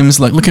 Bailey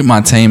Williams. Look at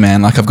my team,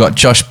 man. I've got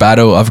Josh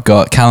Battle. I've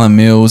got Callum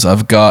Mills.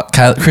 I've got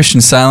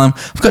Christian Salem.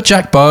 I've got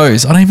Jack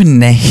Bowes. I don't even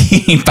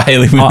need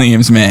Bailey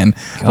Williams, man.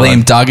 God.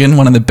 Liam Duggan,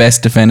 one of the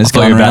best defenders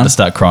going around. You're about to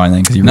start crying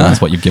then because you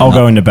realise what you've given I'll up.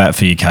 go into bat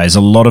for you, Kays.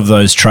 A lot of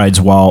those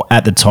trades, while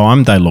at the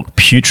time they look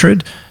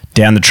putrid,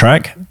 down the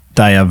track,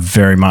 they are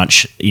very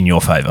much in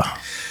your favour.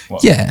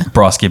 Yeah.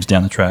 Bryce Gibbs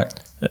down the track.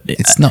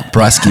 It's not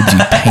Bryce Gibbs, you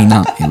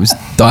peanut. It was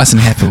Dyson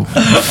Heppel.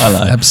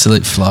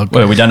 Absolute flog.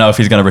 Well, we don't know if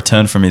he's going to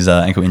return from his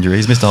ankle injury.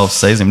 He's missed the whole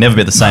season. He'll never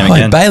be the same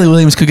again. Bailey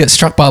Williams could get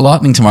struck by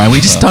lightning tomorrow. We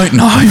just don't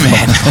know,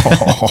 man.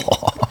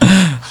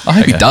 I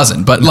hope he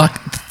doesn't, but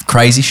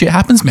crazy shit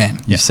happens,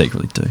 man. You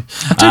secretly do.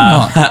 I do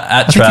not.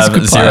 At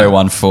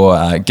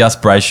Trav014, Gus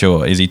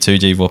Brayshaw, is he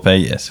 2G VP?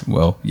 Yes.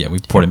 Well, yeah,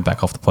 we've brought him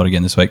back off the pod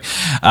again this week.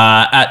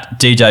 At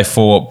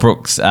DJ4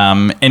 Brooks,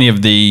 any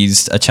of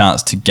these a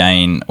chance to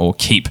gain or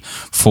keep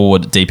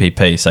forward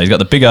DPP? So he's got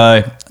the Big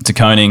O, De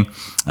Koning,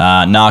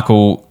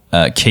 Narkle,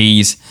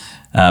 Keys,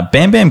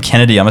 Bam Bam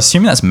Kennedy. I'm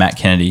assuming that's Matt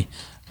Kennedy,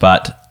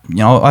 but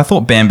I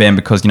thought Bam Bam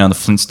because, the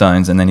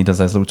Flintstones, and then he does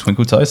those little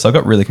twinkle toes. So I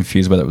got really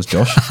confused whether it was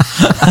Josh.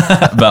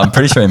 But I'm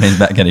pretty sure he means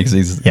Matt Kennedy because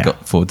he's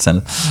got forward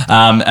centre.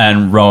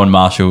 And Rowan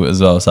Marshall as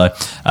well. So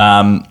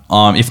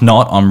if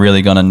not, I'm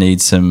really going to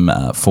need some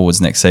forwards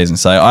next season.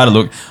 So I had a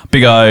look.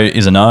 Big O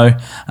is a no.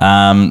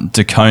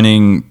 De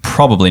Koning,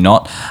 probably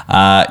not.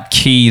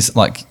 Keys,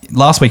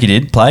 last week he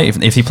did play.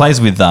 If he plays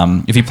with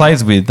Segler, if he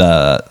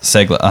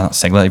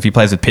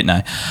plays with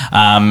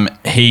Pitney,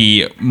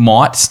 he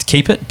might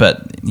keep it,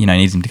 but he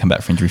needs him to come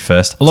back from injury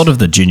first. A lot of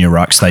the junior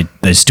rucks,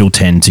 they still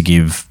tend to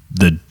give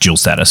the dual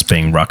status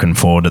being ruck and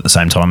forward at the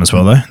same time as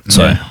well, though.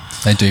 So. Yeah.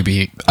 They do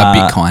be a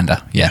bit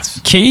kinder,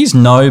 yes. Keys,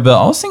 no, but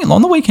I was thinking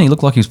on the weekend he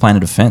looked like he was playing a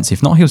defence.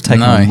 If not, he was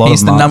taking a lot of marks.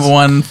 He's the number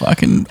one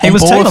fucking. He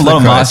was taking a lot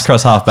of marks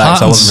across half back,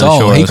 so I wasn't really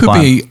sure he he was could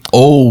playing. be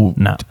all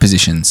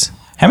positions.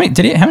 How many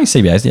CBAs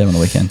did he have on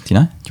the weekend? Do you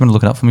know? Do you want to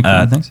look it up for me?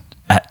 Thanks.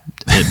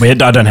 I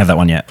don't have that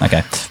one yet.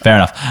 Okay, fair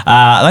enough.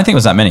 I don't think it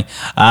was that many.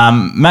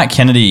 Matt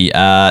Kennedy,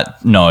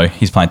 no,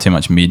 he's playing too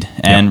much mid.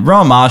 And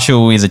Rowan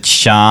Marshall is a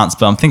chance,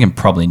 but I'm thinking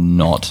probably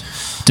not.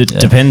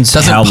 Depends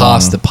Doesn't how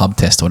pass long. the pub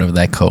test or whatever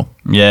they call.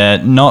 Yeah,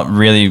 not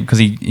really, because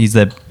he's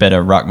their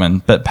better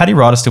ruckman. But Paddy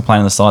Ryder's still playing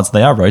on the side, so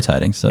they are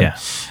rotating. So Yeah.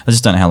 I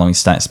just don't know how long he's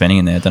spending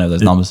in there. I don't know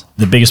those numbers.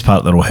 The biggest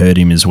part that'll hurt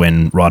him is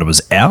when Ryder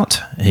was out.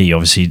 He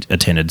obviously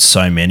attended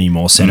so many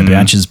more centre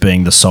bounces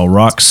being the sole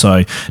ruck. So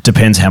it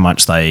depends how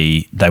much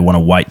they want to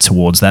wait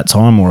towards that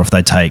time, or if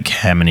they take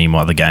how many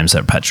more other games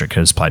that Patrick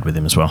has played with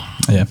him as well.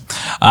 Yeah.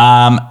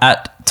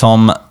 At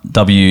Tom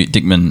W.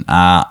 Dickman,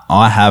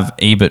 I have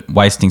Ebert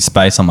wasting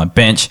space on my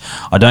bench.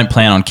 I don't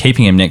plan on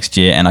keeping him next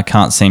year, and I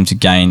can't seem to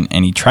gain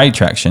any trade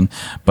traction,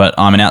 but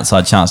I'm an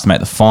outside chance to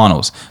make the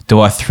finals. Do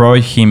I throw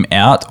him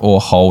out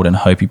or hold and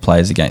hope he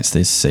plays against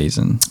this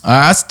season?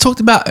 I talked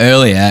about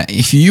earlier,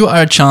 if you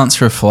are a chance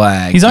for a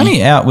flag... He's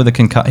only out with a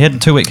he had a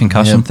 2-week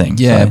concussion thing.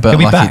 Yeah, so but he'll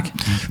be like back.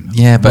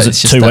 But Was it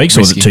it's just 2 that weeks or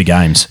was it risky. 2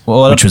 games?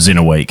 Well, which was in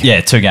a week. Yeah,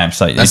 2 games.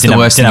 So That's he the didn't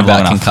worst thing have long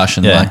about enough.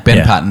 concussion. Yeah. Like Ben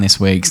Yeah. Patton this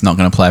week's not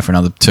going to play for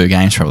another 2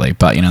 games probably,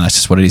 but that's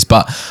just what it is.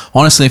 But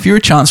honestly, if you're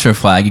a chance for a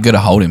flag, you got to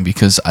hold him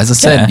because, as I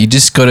said, you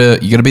just got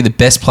to be the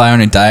best player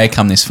on a day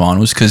come this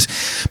finals because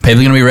people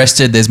are going to be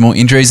rested. There's more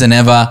injuries than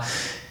ever.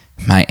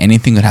 Mate,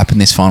 anything could happen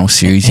this final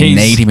series. You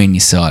need him in your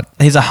side.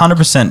 He's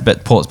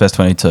 100% Port's best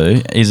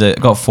 22. He's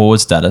got forward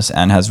status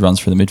and has runs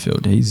through the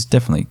midfield. He's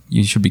definitely,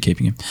 you should be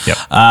keeping him.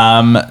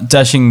 Yep.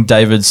 Dashing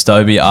David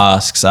Stobie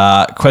asks,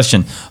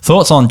 question,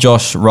 thoughts on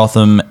Josh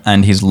Rotham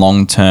and his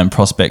long-term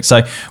prospects?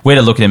 So we had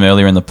a look at him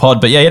earlier in the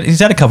pod, but yeah, he's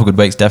had a couple of good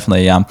weeks,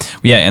 definitely.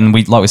 And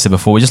like we said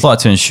before, we just like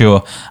to ensure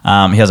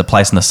he has a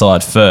place in the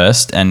side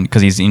first, and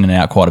because he's in and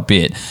out quite a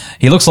bit.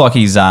 He looks like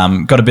he's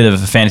got a bit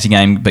of a fantasy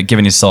game, but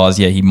given his size,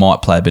 he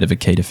might play a bit of a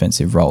key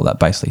defensive role. That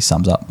basically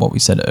sums up what we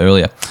said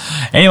earlier.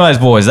 Anyways,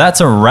 boys, that's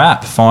a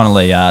wrap.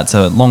 Finally, it's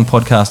a long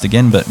podcast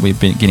again, but we've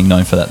been getting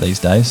known for that these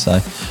days. So,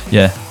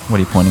 what are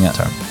you pointing at,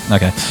 Tara?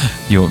 Okay,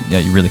 you're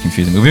really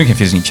confusing. We've been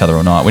confusing each other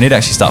all night. We need to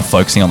actually start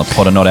focusing on the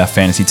pod and not our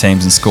fantasy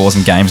teams and scores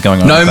and games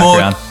going on. No in the more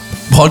background.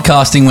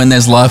 podcasting when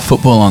there's live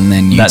football on.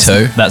 Then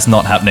That's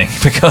not happening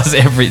because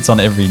it's on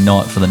every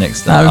night for the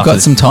next. No, we've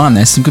got some time.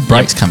 There's some good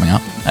breaks coming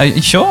up. Are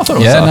you sure? I thought it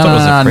was. Yeah, I thought it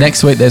was a free-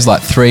 next week there's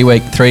like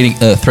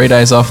 3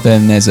 days off.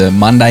 Then there's a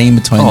Monday in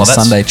between. There's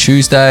Sunday,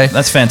 Tuesday.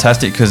 That's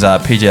fantastic because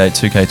PGA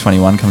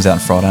 2K21 comes out on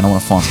Friday, and I want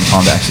to find some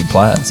time to actually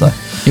play it. So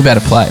You're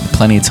about to play it.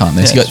 Plenty of time.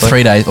 There's you got sweet.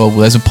 3 days.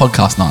 There's a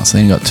podcast night, so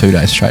then you got 2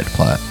 days straight to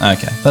play it.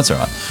 okay, that's all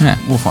right. Yeah.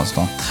 We'll find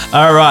some time.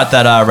 All right,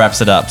 that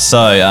wraps it up.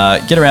 So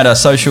get around our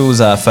socials,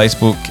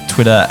 Facebook,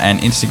 Twitter, and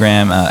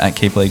Instagram at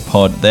Keep League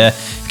Pod. There,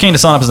 if you're keen to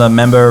sign up as a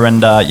member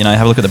and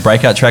have a look at the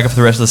breakout tracker for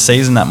the rest of the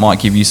season, that might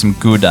give you some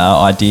good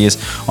ideas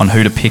on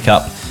who to pick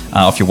up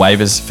off your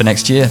waivers for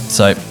next year.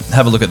 So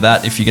have a look at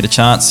that if you get a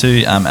chance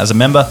to as a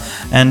member.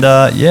 And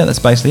that's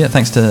basically it.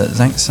 Thanks to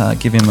Zanks.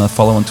 Give him a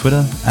follow on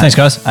Twitter. Thanks,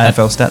 guys.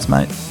 AFL Stats,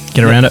 mate.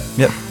 Get around it.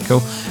 Yep,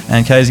 cool.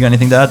 And Kay's, you got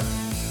anything to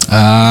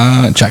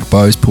add? Jack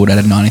Bowes pulled out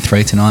of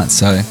 93 tonight,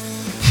 so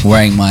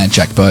wearing my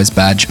Jack Bowes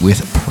badge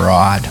with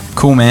pride.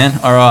 Cool, man.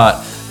 All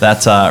right,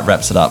 that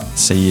wraps it up.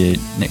 See you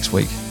next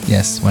week.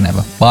 Yes,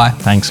 whenever. Bye.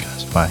 Thanks,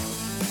 guys. Bye.